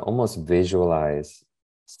to almost visualize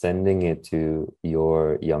sending it to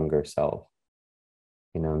your younger self,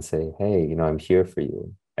 and say, hey, I'm here for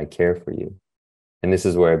you. I care for you. And this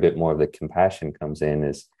is where a bit more of the compassion comes in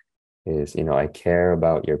is, I care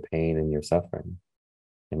about your pain and your suffering.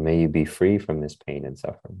 And may you be free from this pain and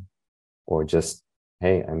suffering. Or just,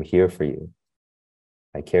 hey, I'm here for you.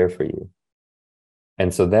 I care for you.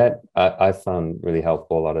 And so that I found really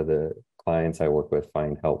helpful. A lot of the clients I work with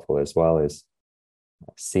find helpful as well, is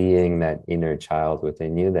seeing that inner child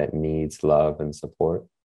within you that needs love and support.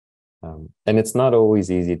 And it's not always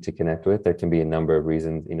easy to connect with. There can be a number of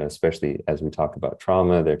reasons, especially as we talk about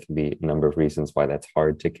trauma, there can be a number of reasons why that's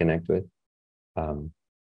hard to connect with.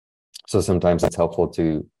 So sometimes it's helpful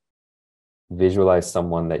to visualize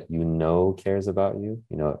someone that cares about you.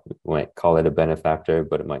 We might call it a benefactor,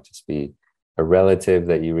 but it might just be a relative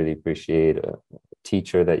that you really appreciate, a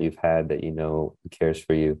teacher that you've had that cares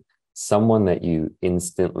for you, someone that you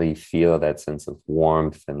instantly feel that sense of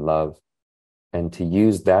warmth and love, and to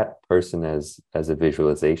use that person as a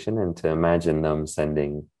visualization and to imagine them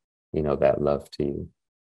sending, that love to you.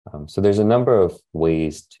 So there's a number of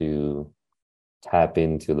ways to tap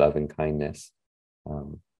into love and kindness.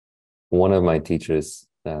 One of my teachers,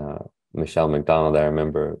 Michelle McDonald, I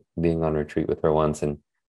remember being on retreat with her once, and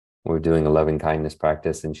we're doing a loving kindness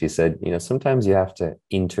practice. And she said, sometimes you have to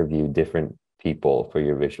interview different people for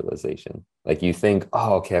your visualization. Like you think,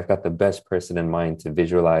 oh, okay, I've got the best person in mind to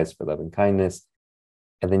visualize for love and kindness.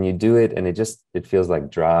 And then you do it and it feels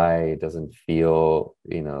like dry. It doesn't feel,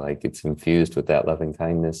 like it's infused with that loving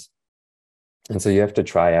kindness. And so you have to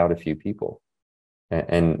try out a few people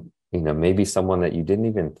and maybe someone that you didn't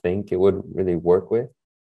even think it would really work with.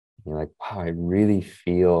 You're like, wow, I really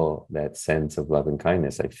feel that sense of love and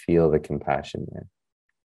kindness. I feel the compassion there.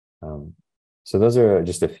 So those are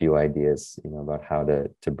just a few ideas, about how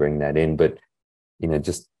to bring that in. But,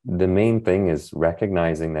 just the main thing is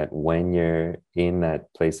recognizing that when you're in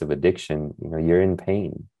that place of addiction, you're in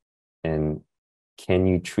pain. And can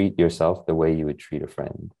you treat yourself the way you would treat a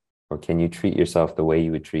friend? Or can you treat yourself the way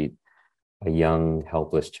you would treat a young,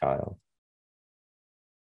 helpless child?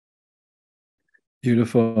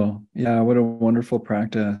 Beautiful. Yeah, what a wonderful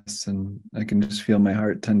practice. And I can just feel my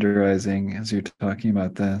heart tenderizing as you're talking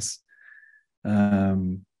about this.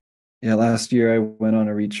 Yeah, last year I went on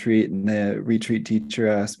a retreat, and the retreat teacher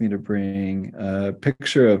asked me to bring a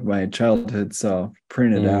picture of my childhood self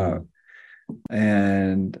printed out.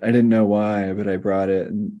 And I didn't know why, but I brought it,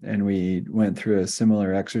 and we went through a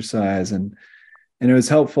similar exercise. And it was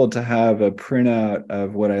helpful to have a printout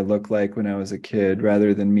of what I looked like when I was a kid,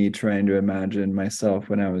 rather than me trying to imagine myself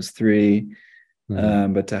when I was 3,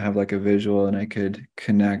 but to have like a visual, and I could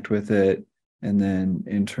connect with it and then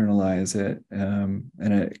internalize it. And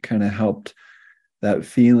it kind of helped that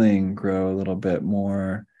feeling grow a little bit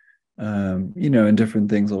more. And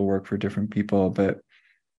different things will work for different people, but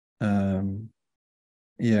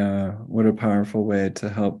yeah, what a powerful way to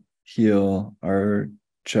help heal our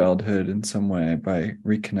childhood in some way by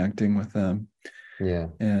reconnecting with them. Yeah.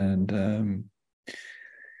 And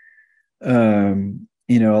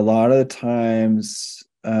a lot of the times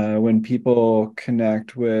when people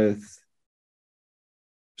connect with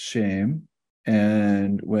shame,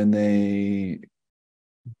 and when they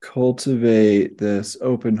cultivate this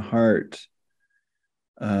open heart,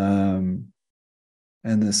 and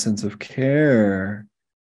this sense of care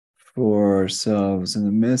for ourselves in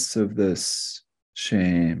the midst of this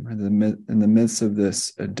shame, or in the midst of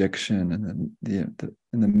this addiction, and in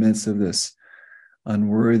the midst of this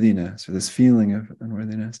unworthiness, or this feeling of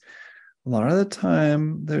unworthiness, a lot of the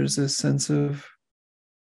time there's this sense of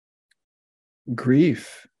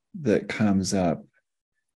grief that comes up.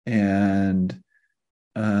 And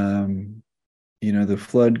the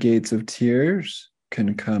floodgates of tears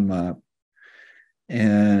can come up,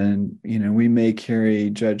 and we may carry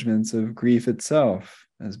judgments of grief itself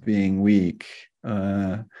as being weak,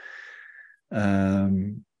 and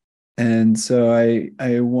so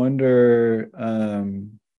I wonder,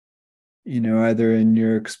 either in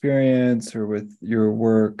your experience or with your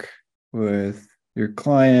work with your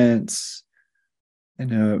clients,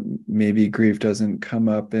 maybe grief doesn't come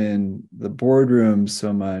up in the boardroom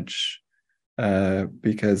so much,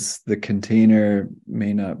 because the container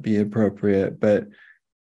may not be appropriate, but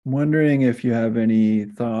I'm wondering if you have any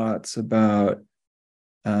thoughts about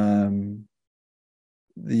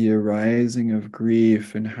the arising of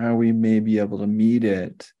grief and how we may be able to meet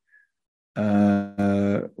it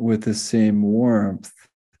with the same warmth.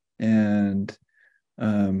 And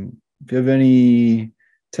if you have any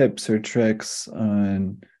tips or tricks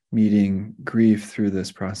on meeting grief through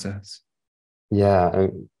this process. Yeah,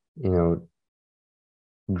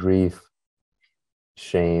 grief,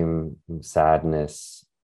 shame, sadness,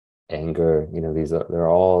 anger, they're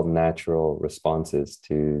all natural responses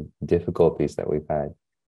to difficulties that we've had.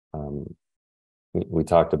 We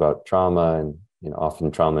talked about trauma, and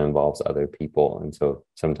often trauma involves other people, and so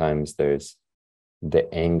sometimes there's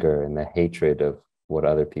the anger and the hatred of what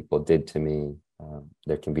other people did to me.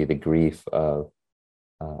 There can be the grief of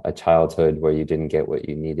a childhood where you didn't get what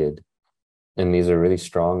you needed, and these are really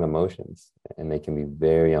strong emotions, and they can be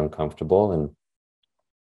very uncomfortable.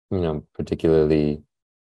 And particularly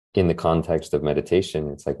in the context of meditation,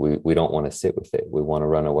 it's like we don't want to sit with it. We want to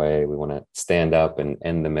run away. We want to stand up and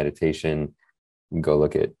end the meditation, go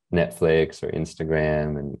look at Netflix or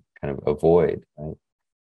Instagram and kind of avoid, right?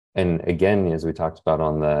 And again, as we talked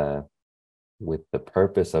about with the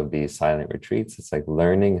purpose of these silent retreats, it's like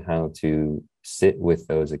learning how to sit with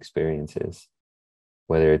those experiences,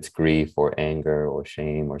 whether it's grief or anger or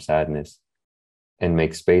shame or sadness, and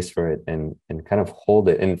make space for it and kind of hold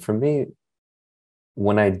it. And for me,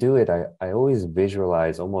 when I do it, I always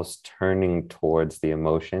visualize almost turning towards the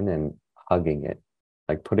emotion and hugging it,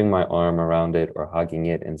 like putting my arm around it or hugging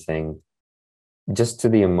it and saying, just to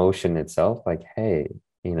the emotion itself, like, hey,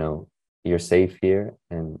 you're safe here,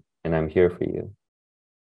 and I'm here for you.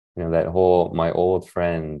 That whole my old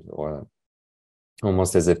friend, or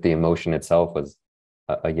almost as if the emotion itself was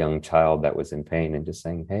a young child that was in pain, and just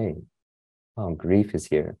saying, hey, grief is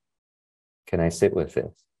here. Can I sit with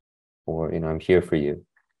this? Or, I'm here for you.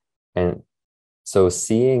 And so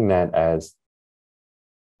seeing that as,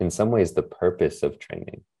 in some ways, the purpose of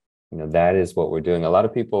training, that is what we're doing. A lot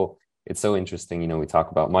of people, it's so interesting, we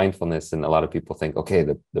talk about mindfulness, and a lot of people think, okay,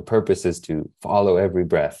 the purpose is to follow every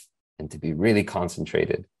breath and to be really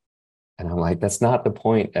concentrated. And I'm like, that's not the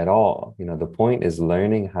point at all. The point is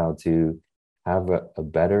learning how to have a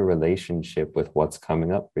better relationship with what's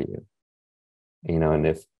coming up for you. And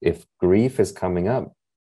if grief is coming up,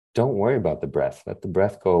 don't worry about the breath. Let the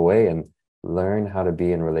breath go away and learn how to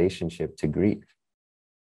be in relationship to grief,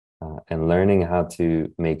 and learning how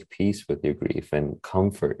to make peace with your grief and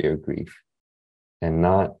comfort your grief, and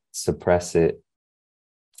not suppress it,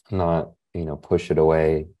 not, push it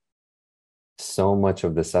away. So much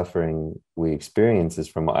of the suffering we experience is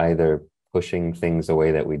from either pushing things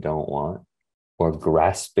away that we don't want, or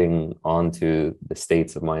grasping onto the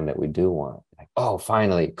states of mind that we do want. Like, oh,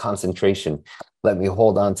 finally, concentration. Let me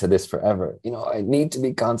hold on to this forever. I need to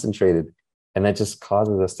be concentrated. And that just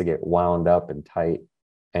causes us to get wound up and tight.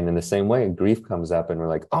 And in the same way, grief comes up and we're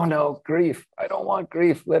like, oh no, grief. I don't want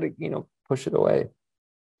grief. Let it, push it away.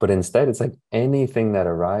 But instead, it's like anything that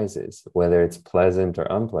arises, whether it's pleasant or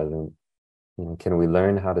unpleasant, can we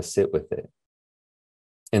learn how to sit with it?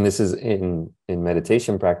 And this is in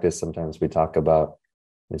meditation practice. Sometimes we talk about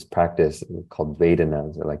this practice called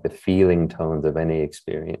Vedanas, or like the feeling tones of any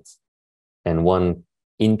experience. And one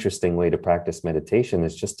interesting way to practice meditation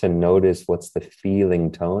is just to notice what's the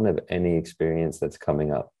feeling tone of any experience that's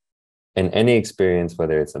coming up. And any experience,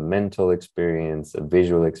 whether it's a mental experience, a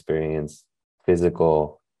visual experience,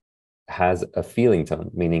 physical, has a feeling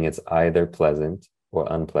tone, meaning it's either pleasant or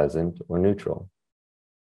unpleasant or neutral.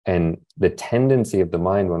 And the tendency of the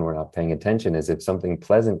mind when we're not paying attention is, if something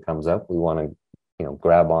pleasant comes up, we want to,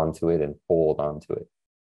 grab onto it and hold onto it.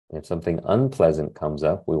 And if something unpleasant comes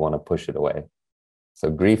up, we want to push it away.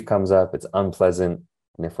 So grief comes up, it's unpleasant.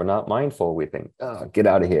 And if we're not mindful, we think, oh, get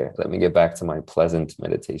out of here. Let me get back to my pleasant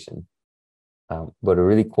meditation. But a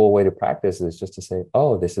really cool way to practice is just to say,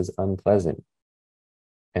 oh, this is unpleasant,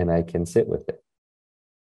 and I can sit with it.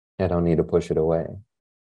 I don't need to push it away.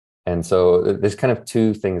 And so there's kind of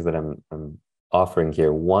two things that I'm offering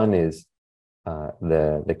here. One is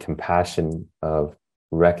the compassion of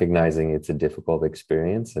recognizing it's a difficult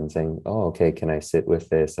experience and saying, oh, okay, can I sit with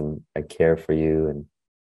this? And I care for you,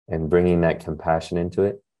 and bringing that compassion into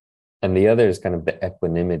it. And the other is kind of the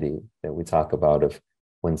equanimity that we talk about of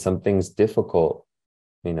when something's difficult,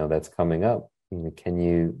 that's coming up, can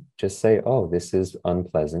you just say, oh, this is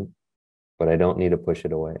unpleasant, but I don't need to push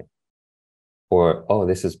it away. Or, oh,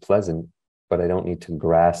 this is pleasant, but I don't need to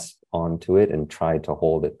grasp onto it and try to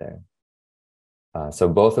hold it there. So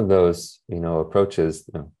both of those, approaches,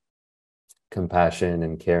 compassion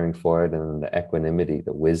and caring for it, and the equanimity,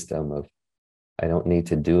 the wisdom of, I don't need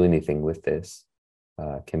to do anything with this,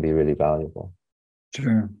 can be really valuable.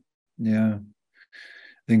 Sure. Yeah.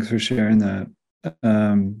 Thanks for sharing that.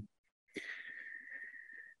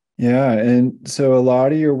 Yeah, and so a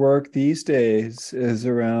lot of your work these days is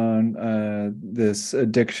around this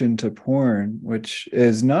addiction to porn, which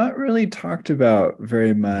is not really talked about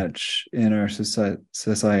very much in our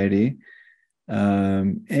society.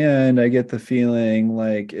 And I get the feeling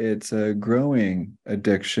like it's a growing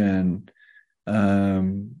addiction.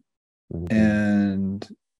 Um, Mm-hmm. and,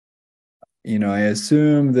 I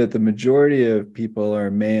assume that the majority of people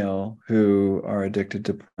are male who are addicted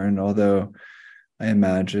to porn, although I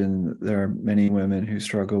imagine there are many women who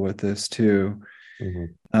struggle with this too.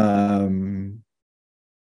 Mm-hmm. Um,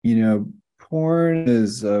 you know, Porn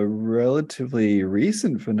is a relatively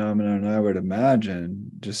recent phenomenon, I would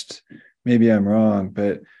imagine. Just maybe I'm wrong,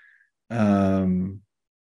 but um,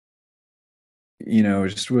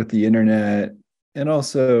 just with the internet and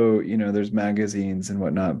also, there's magazines and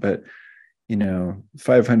whatnot, but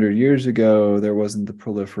 500 years ago, there wasn't the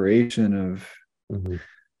proliferation of, Mm-hmm.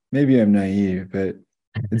 maybe I'm naive, but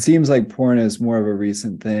it seems like porn is more of a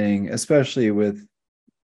recent thing, especially with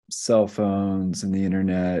cell phones and the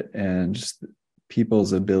internet and just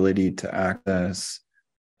people's ability to access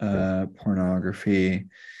Yeah. pornography.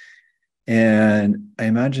 And I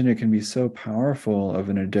imagine it can be so powerful of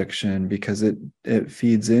an addiction because it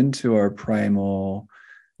feeds into our primal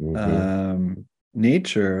Mm-hmm.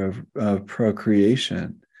 nature of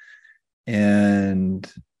procreation.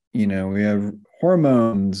 And we have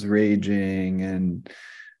hormones raging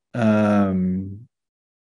um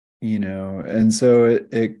and so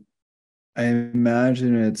it I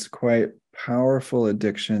imagine it's quite powerful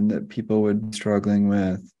addiction that people would be struggling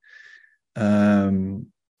with. um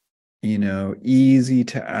Easy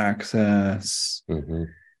to access, Mm-hmm.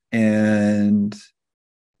 and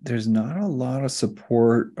there's not a lot of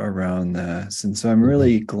support around this. And so I'm Mm-hmm.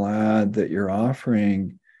 really glad that you're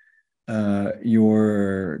offering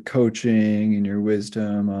your coaching and your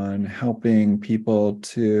wisdom on helping people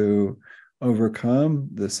to overcome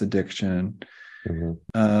this addiction.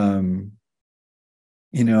 Mm-hmm. Um,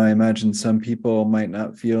 I imagine some people might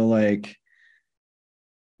not feel like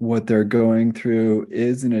what they're going through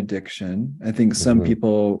is an addiction. I think some Mm-hmm.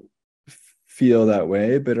 people feel that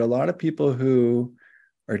way, but a lot of people who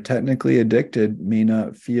are technically addicted may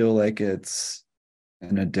not feel like it's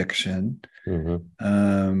an addiction, Mm-hmm.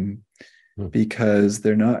 um, because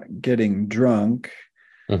they're not getting drunk,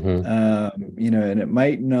 Mm-hmm. and it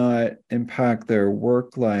might not impact their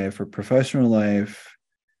work life or professional life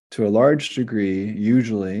to a large degree,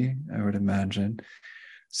 usually, I would imagine.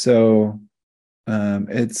 So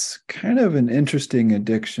it's kind of an interesting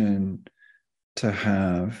addiction to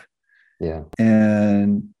have. Yeah.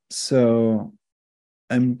 And so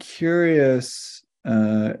I'm curious,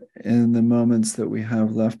 in the moments that we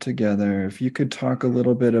have left together, if you could talk a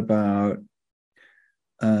little bit about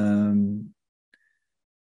um,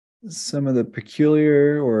 some of the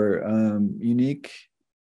peculiar or unique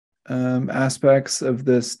aspects of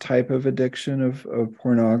this type of addiction of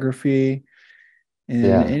pornography, and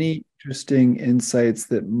Yeah. any interesting insights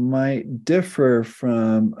that might differ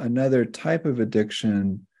from another type of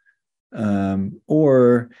addiction,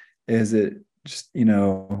 or is it just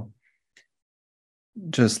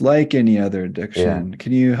just like any other Yeah. addiction?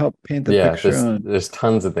 Can you help paint the Yeah, picture there's on? there's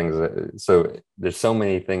tons of things so there's so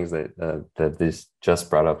many things that this just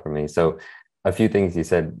brought up for me. So a few things you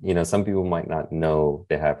said, some people might not know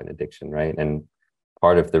they have an addiction, right? And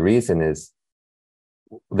part of the reason is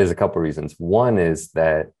there's a couple reasons. One is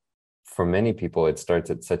that for many people it starts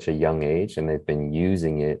at such a young age and they've been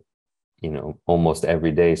using it, almost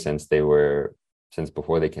every day since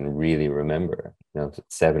before they can really remember.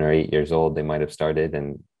 7 or 8 years old, they might have started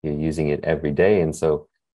and you're using it every day. And so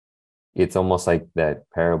it's almost like that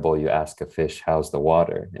parable. You ask a fish, how's the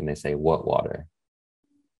water? And they say, what water?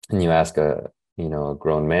 And you ask a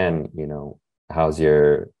grown man, how's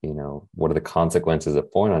what are the consequences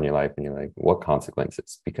of porn on your life? And you're like, what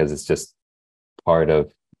consequences? Because it's just part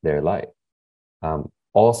of their life.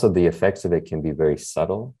 Also, the effects of it can be very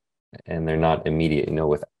subtle and they're not immediate.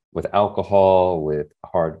 With alcohol, with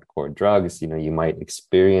hardcore drugs, you might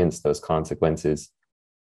experience those consequences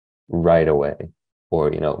right away, or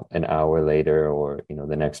an hour later, or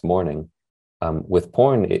the next morning. With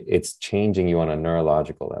porn, it's changing you on a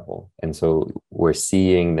neurological level, and so we're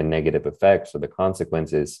seeing the negative effects or the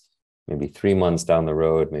consequences maybe 3 months down the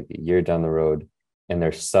road, maybe a year down the road, and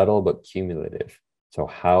they're subtle but cumulative. So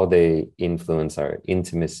how they influence our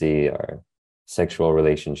intimacy, our sexual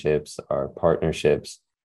relationships, our partnerships,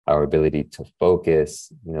 our ability to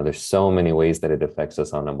focus, there's so many ways that it affects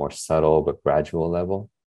us on a more subtle but gradual level.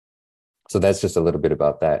 So that's just a little bit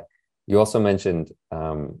about that. You also mentioned,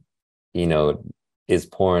 you know, is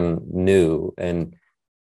porn new? And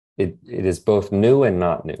it is both new and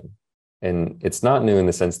not new. And it's not new in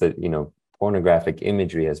the sense that, pornographic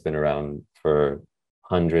imagery has been around for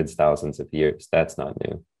hundreds, thousands of years. That's not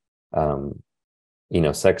new.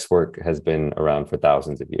 Sex work has been around for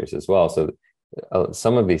thousands of years as well. So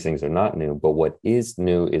some of these things are not new, but what is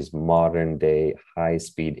new is modern day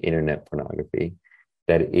high-speed internet pornography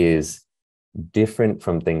that is different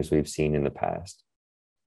from things we've seen in the past.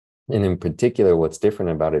 And in particular, what's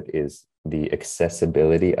different about it is the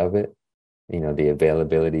accessibility of it, the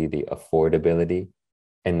availability, the affordability,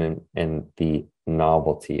 and the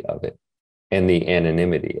novelty of it, and the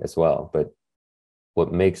anonymity as well. But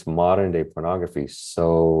what makes modern day pornography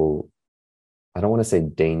so, I don't want to say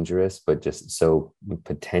dangerous, but just so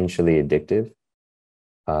potentially addictive,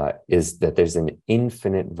 is that there's an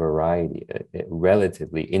infinite variety, a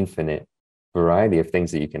relatively infinite variety of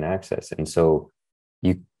things that you can access. And so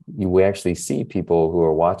you actually see people who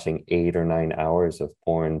are watching 8 or 9 hours of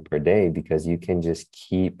porn per day because you can just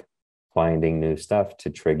keep finding new stuff to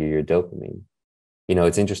trigger your dopamine.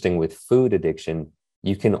 It's interesting with food addiction,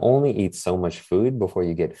 you can only eat so much food before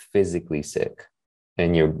you get physically sick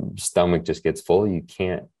and your stomach just gets full. You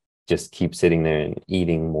can't just keep sitting there and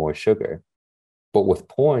eating more sugar. But with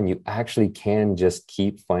porn, you actually can just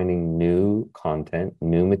keep finding new content,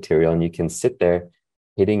 new material, and you can sit there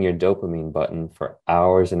hitting your dopamine button for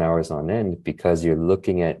hours and hours on end because you're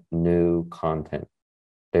looking at new content.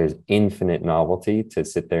 There's infinite novelty to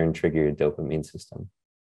sit there and trigger your dopamine system.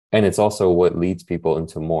 And it's also what leads people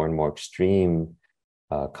into more and more extreme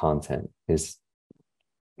content is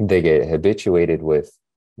they get habituated with,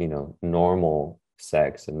 normal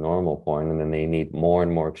sex and normal porn, and then they need more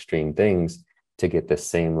and more extreme things to get the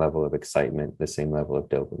same level of excitement, the same level of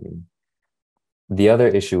dopamine. The other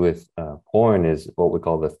issue with porn is what we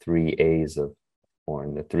call the 3 A's of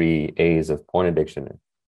porn, the 3 A's of porn addiction,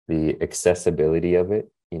 the accessibility of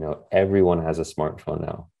it. Everyone has a smartphone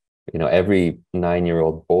now. Every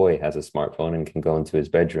 9-year-old boy has a smartphone and can go into his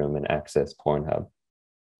bedroom and access Pornhub.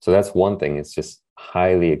 So that's one thing. It's just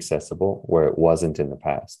highly accessible where it wasn't in the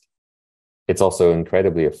past. It's also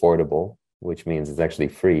incredibly affordable, which means it's actually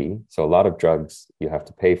free. So a lot of drugs you have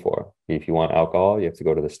to pay for. If you want alcohol, you have to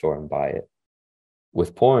go to the store and buy it.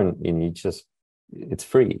 With porn, it's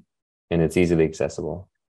free and it's easily accessible.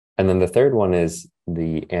 And then the third one is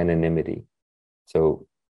the anonymity. So,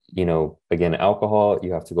 again, alcohol,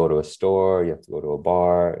 you have to go to a store, you have to go to a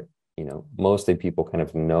bar, mostly people kind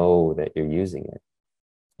of know that you're using it.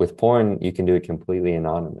 With porn, you can do it completely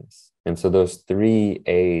anonymous. And so those 3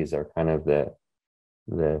 A's are kind of the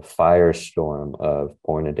firestorm of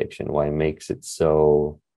porn addiction, why it makes it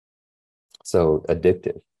so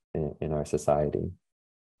addictive in our society.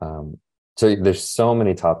 So there's so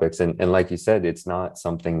many topics, and like you said, it's not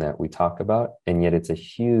something that we talk about, and yet it's a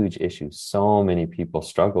huge issue. So many people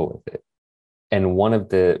struggle with it. And one of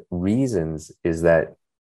the reasons is that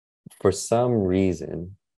for some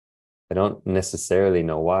reason, I don't necessarily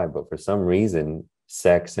know why, but for some reason,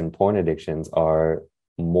 sex and porn addictions are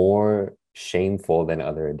more shameful than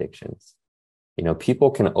other addictions. People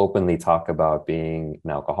can openly talk about being an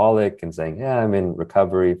alcoholic and saying, yeah, I'm in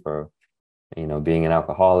recovery for, being an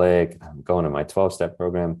alcoholic, I'm going to my 12-step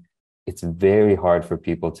program. It's very hard for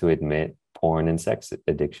people to admit porn and sex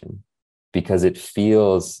addiction because it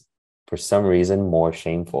feels, for some reason, more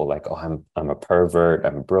shameful. Like, oh, I'm a pervert,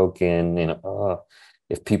 I'm broken,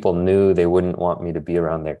 if people knew, they wouldn't want me to be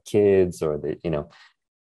around their kids, or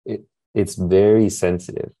it's very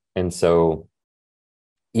sensitive. And so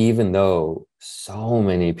even though so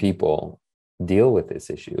many people deal with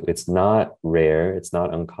this issue, it's not rare, it's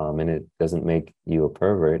not uncommon, it doesn't make you a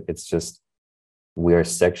pervert, it's just we're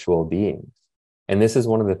sexual beings. And this is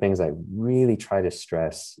one of the things I really try to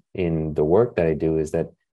stress in the work that I do, is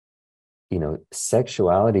that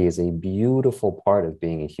sexuality is a beautiful part of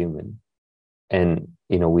being a human. And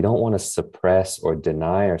we don't want to suppress or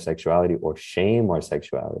deny our sexuality or shame our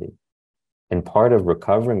sexuality. And part of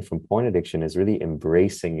recovering from porn addiction is really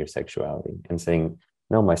embracing your sexuality and saying,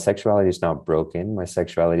 no, my sexuality is not broken. My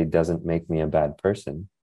sexuality doesn't make me a bad person.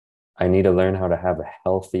 I need to learn how to have a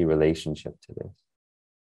healthy relationship to this,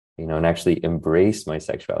 and actually embrace my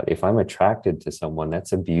sexuality. If I'm attracted to someone,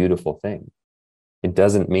 that's a beautiful thing. It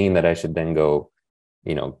doesn't mean that I should then go,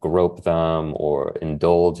 grope them or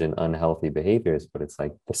indulge in unhealthy behaviors, but it's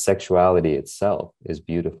like the sexuality itself is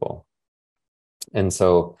beautiful. And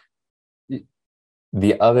so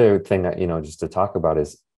the other thing that, just to talk about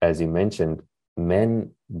is, as you mentioned,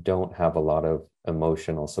 men don't have a lot of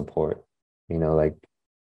emotional support. Like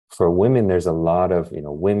for women, there's a lot of,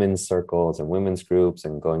 women's circles and women's groups,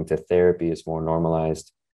 and going to therapy is more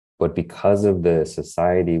normalized. But because of the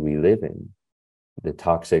society we live in, the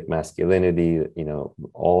toxic masculinity, you know,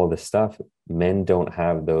 all the stuff. Men don't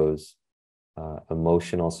have those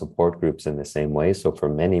emotional support groups in the same way. So for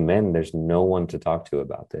many men, there's no one to talk to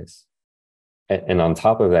about this. And on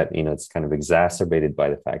top of that, you know, it's kind of exacerbated by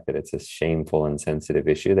the fact that it's a shameful and sensitive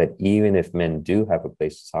issue that even if men do have a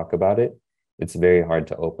place to talk about it, it's very hard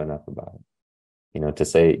to open up about it. You know, to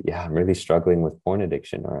say, yeah, I'm really struggling with porn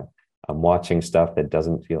addiction, or I'm watching stuff that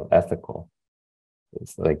doesn't feel ethical.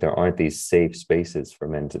 It's like there aren't these safe spaces for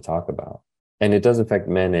men to talk about. And it does affect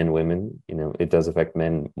men and women. You know, it does affect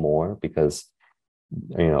men more because,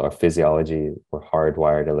 you know, our physiology, we're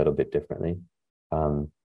hardwired a little bit differently.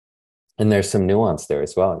 And there's some nuance there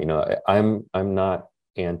as well. You know, I'm not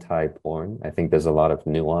anti-porn. I think there's a lot of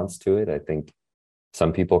nuance to it. I think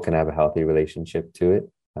some people can have a healthy relationship to it.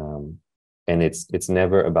 And it's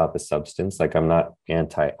never about the substance. Like, I'm not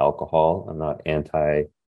anti-alcohol. I'm not anti,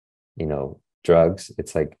 you know, drugs.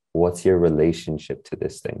 It's like, what's your relationship to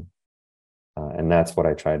this thing? And that's what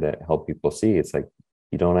I try to help people see. It's like,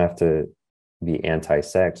 you don't have to be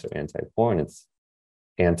anti-sex or anti-porn. It's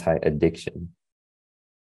anti-addiction.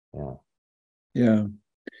 Yeah. Yeah.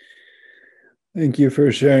 Thank you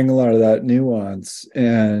for sharing a lot of that nuance.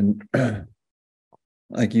 And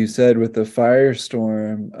like you said, with the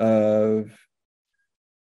firestorm of,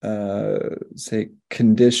 say,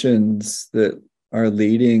 conditions that are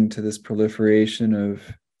leading to this proliferation of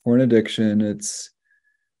porn addiction, it's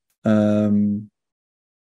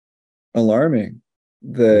alarming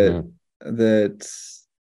that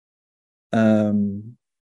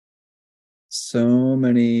so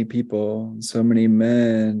many people, so many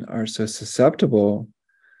men are so susceptible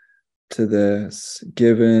to this,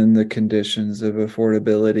 given the conditions of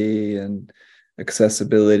affordability and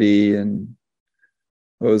accessibility, and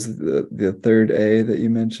what was the third A that you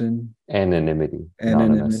mentioned? Anonymity.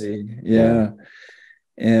 Anonymous. Anonymity. Yeah.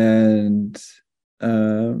 And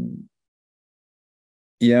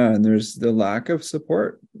yeah, and there's the lack of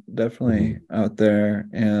support definitely out there,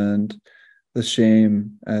 and the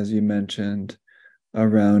shame, as you mentioned,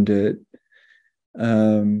 around it.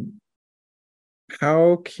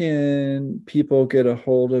 How can people get a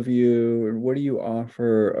hold of you, and what do you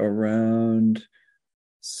offer around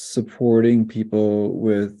supporting people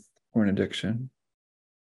with porn addiction?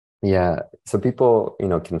 Yeah. So people, you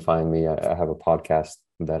know, can find me. I have a podcast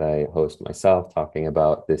that I host myself talking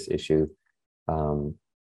about this issue.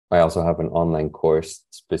 I also have an online course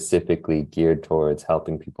specifically geared towards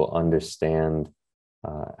helping people understand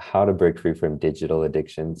how to break free from digital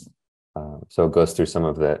addictions. So it goes through some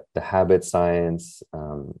of the habit science,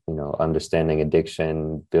 you know, understanding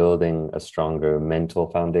addiction, building a stronger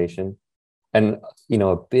mental foundation. And, you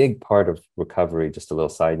know, a big part of recovery, just a little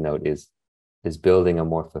side note, is building a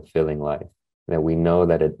more fulfilling life. That we know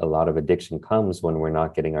that a lot of addiction comes when we're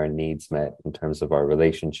not getting our needs met in terms of our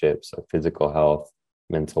relationships, our physical health,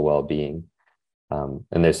 mental well-being. And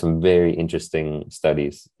there's some very interesting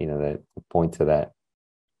studies, you know, that point to that.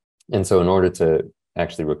 And so in order to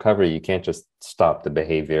actually recover, you can't just stop the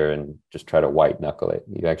behavior and just try to white knuckle it.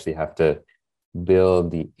 You actually have to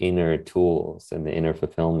build the inner tools and the inner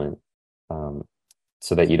fulfillment,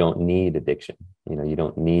 so that you don't need addiction. You know, you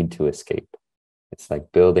don't need to escape. It's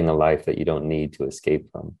like building a life that you don't need to escape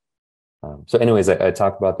from. So anyways, I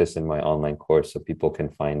talk about this in my online course, so people can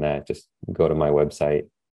find that. Just go to my website,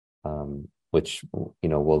 which, you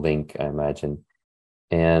know, we'll link, I imagine.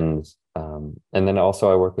 And then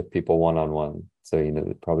also I work with people one-on-one. So, you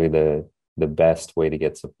know, probably the best way to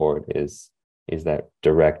get support is that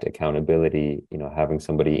direct accountability, you know, having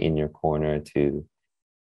somebody in your corner to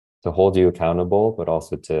hold you accountable, but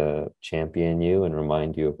also to champion you and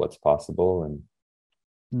remind you of what's possible and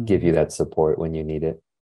give you that support when you need it.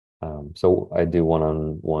 So I do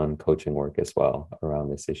one-on-one coaching work as well around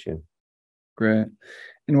this issue. Great.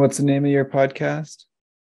 And what's the name of your podcast?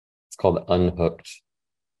 It's called Unhooked.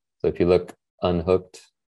 So if you look Unhooked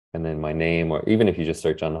and then my name, or even if you just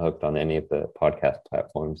search Unhooked on any of the podcast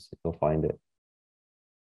platforms, you'll find it.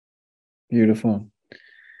 Beautiful.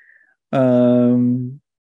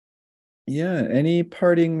 Yeah, any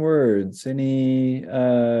parting words, any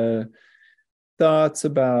thoughts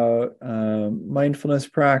about mindfulness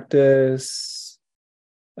practice,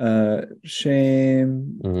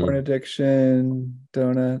 shame, porn addiction,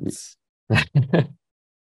 donuts?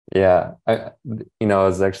 Yeah, I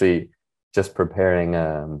was actually just preparing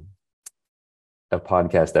a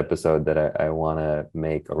podcast episode that I want to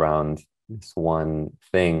make around this one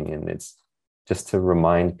thing, and it's just to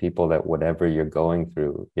remind people that whatever you're going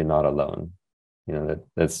through, you're not alone. You know,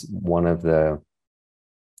 that's one of the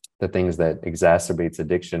things that exacerbates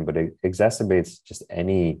addiction, but it exacerbates just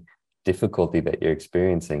any difficulty that you're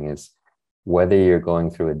experiencing, is whether you're going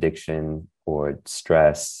through addiction or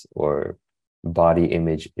stress or body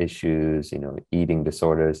image issues, eating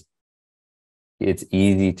disorders, it's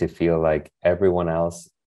easy to feel like everyone else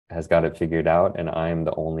has got it figured out and I'm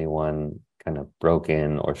the only one kind of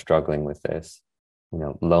broken or struggling with this.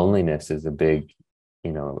 Loneliness is a big,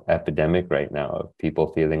 epidemic right now of people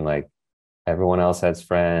feeling like everyone else has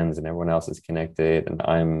friends and everyone else is connected and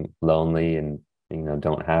I'm lonely and,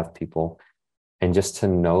 don't have people. And just to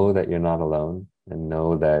know that you're not alone and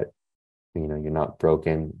know that, you're not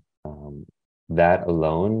broken, that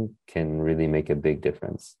alone can really make a big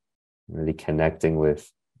difference. Really connecting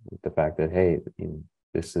with the fact that, hey,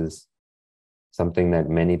 this is something that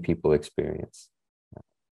many people experience.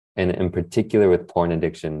 And in particular with porn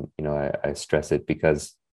addiction, I stress it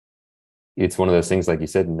because it's one of those things, like you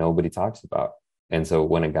said, nobody talks about. And so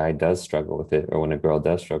when a guy does struggle with it, or when a girl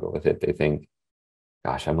does struggle with it, they think,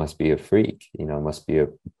 gosh, I must be a freak, I must be a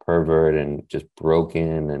pervert and just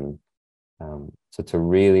broken. And so to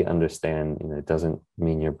really understand, it doesn't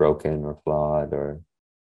mean you're broken or flawed or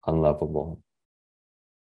unlovable.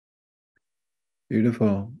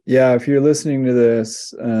 Beautiful. Yeah, if you're listening to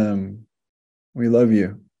this, we love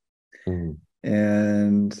you. Mm.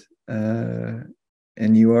 And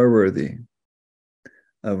you are worthy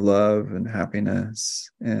of love and happiness.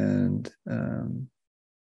 And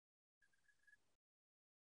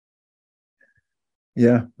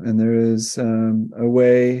and there is a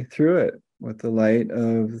way through it with the light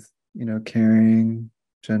of, caring,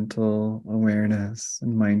 gentle awareness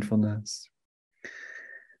and mindfulness.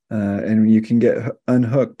 And you can get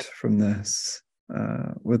unhooked from this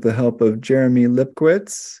with the help of Jeremy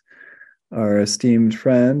Lipkowitz, our esteemed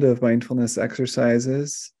friend of mindfulness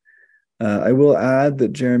exercises. I will add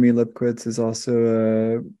that Jeremy Lipkowitz is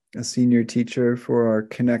also a senior teacher for our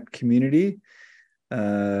Connect community,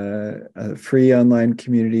 a free online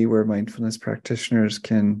community where mindfulness practitioners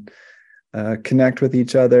can connect with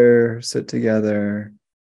each other, sit together,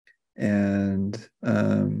 and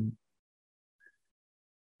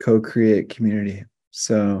co-create community.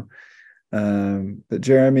 So, but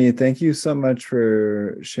Jeremy, thank you so much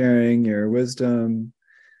for sharing your wisdom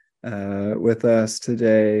with us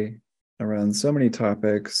today around so many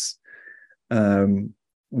topics.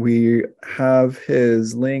 We have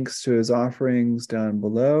his links to his offerings down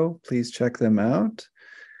below. Please check them out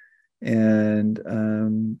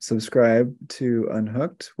and subscribe to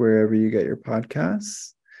Unhooked wherever you get your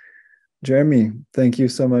podcasts. Jeremy, thank you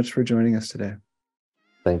so much for joining us today.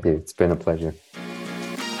 Thank you. It's been a pleasure.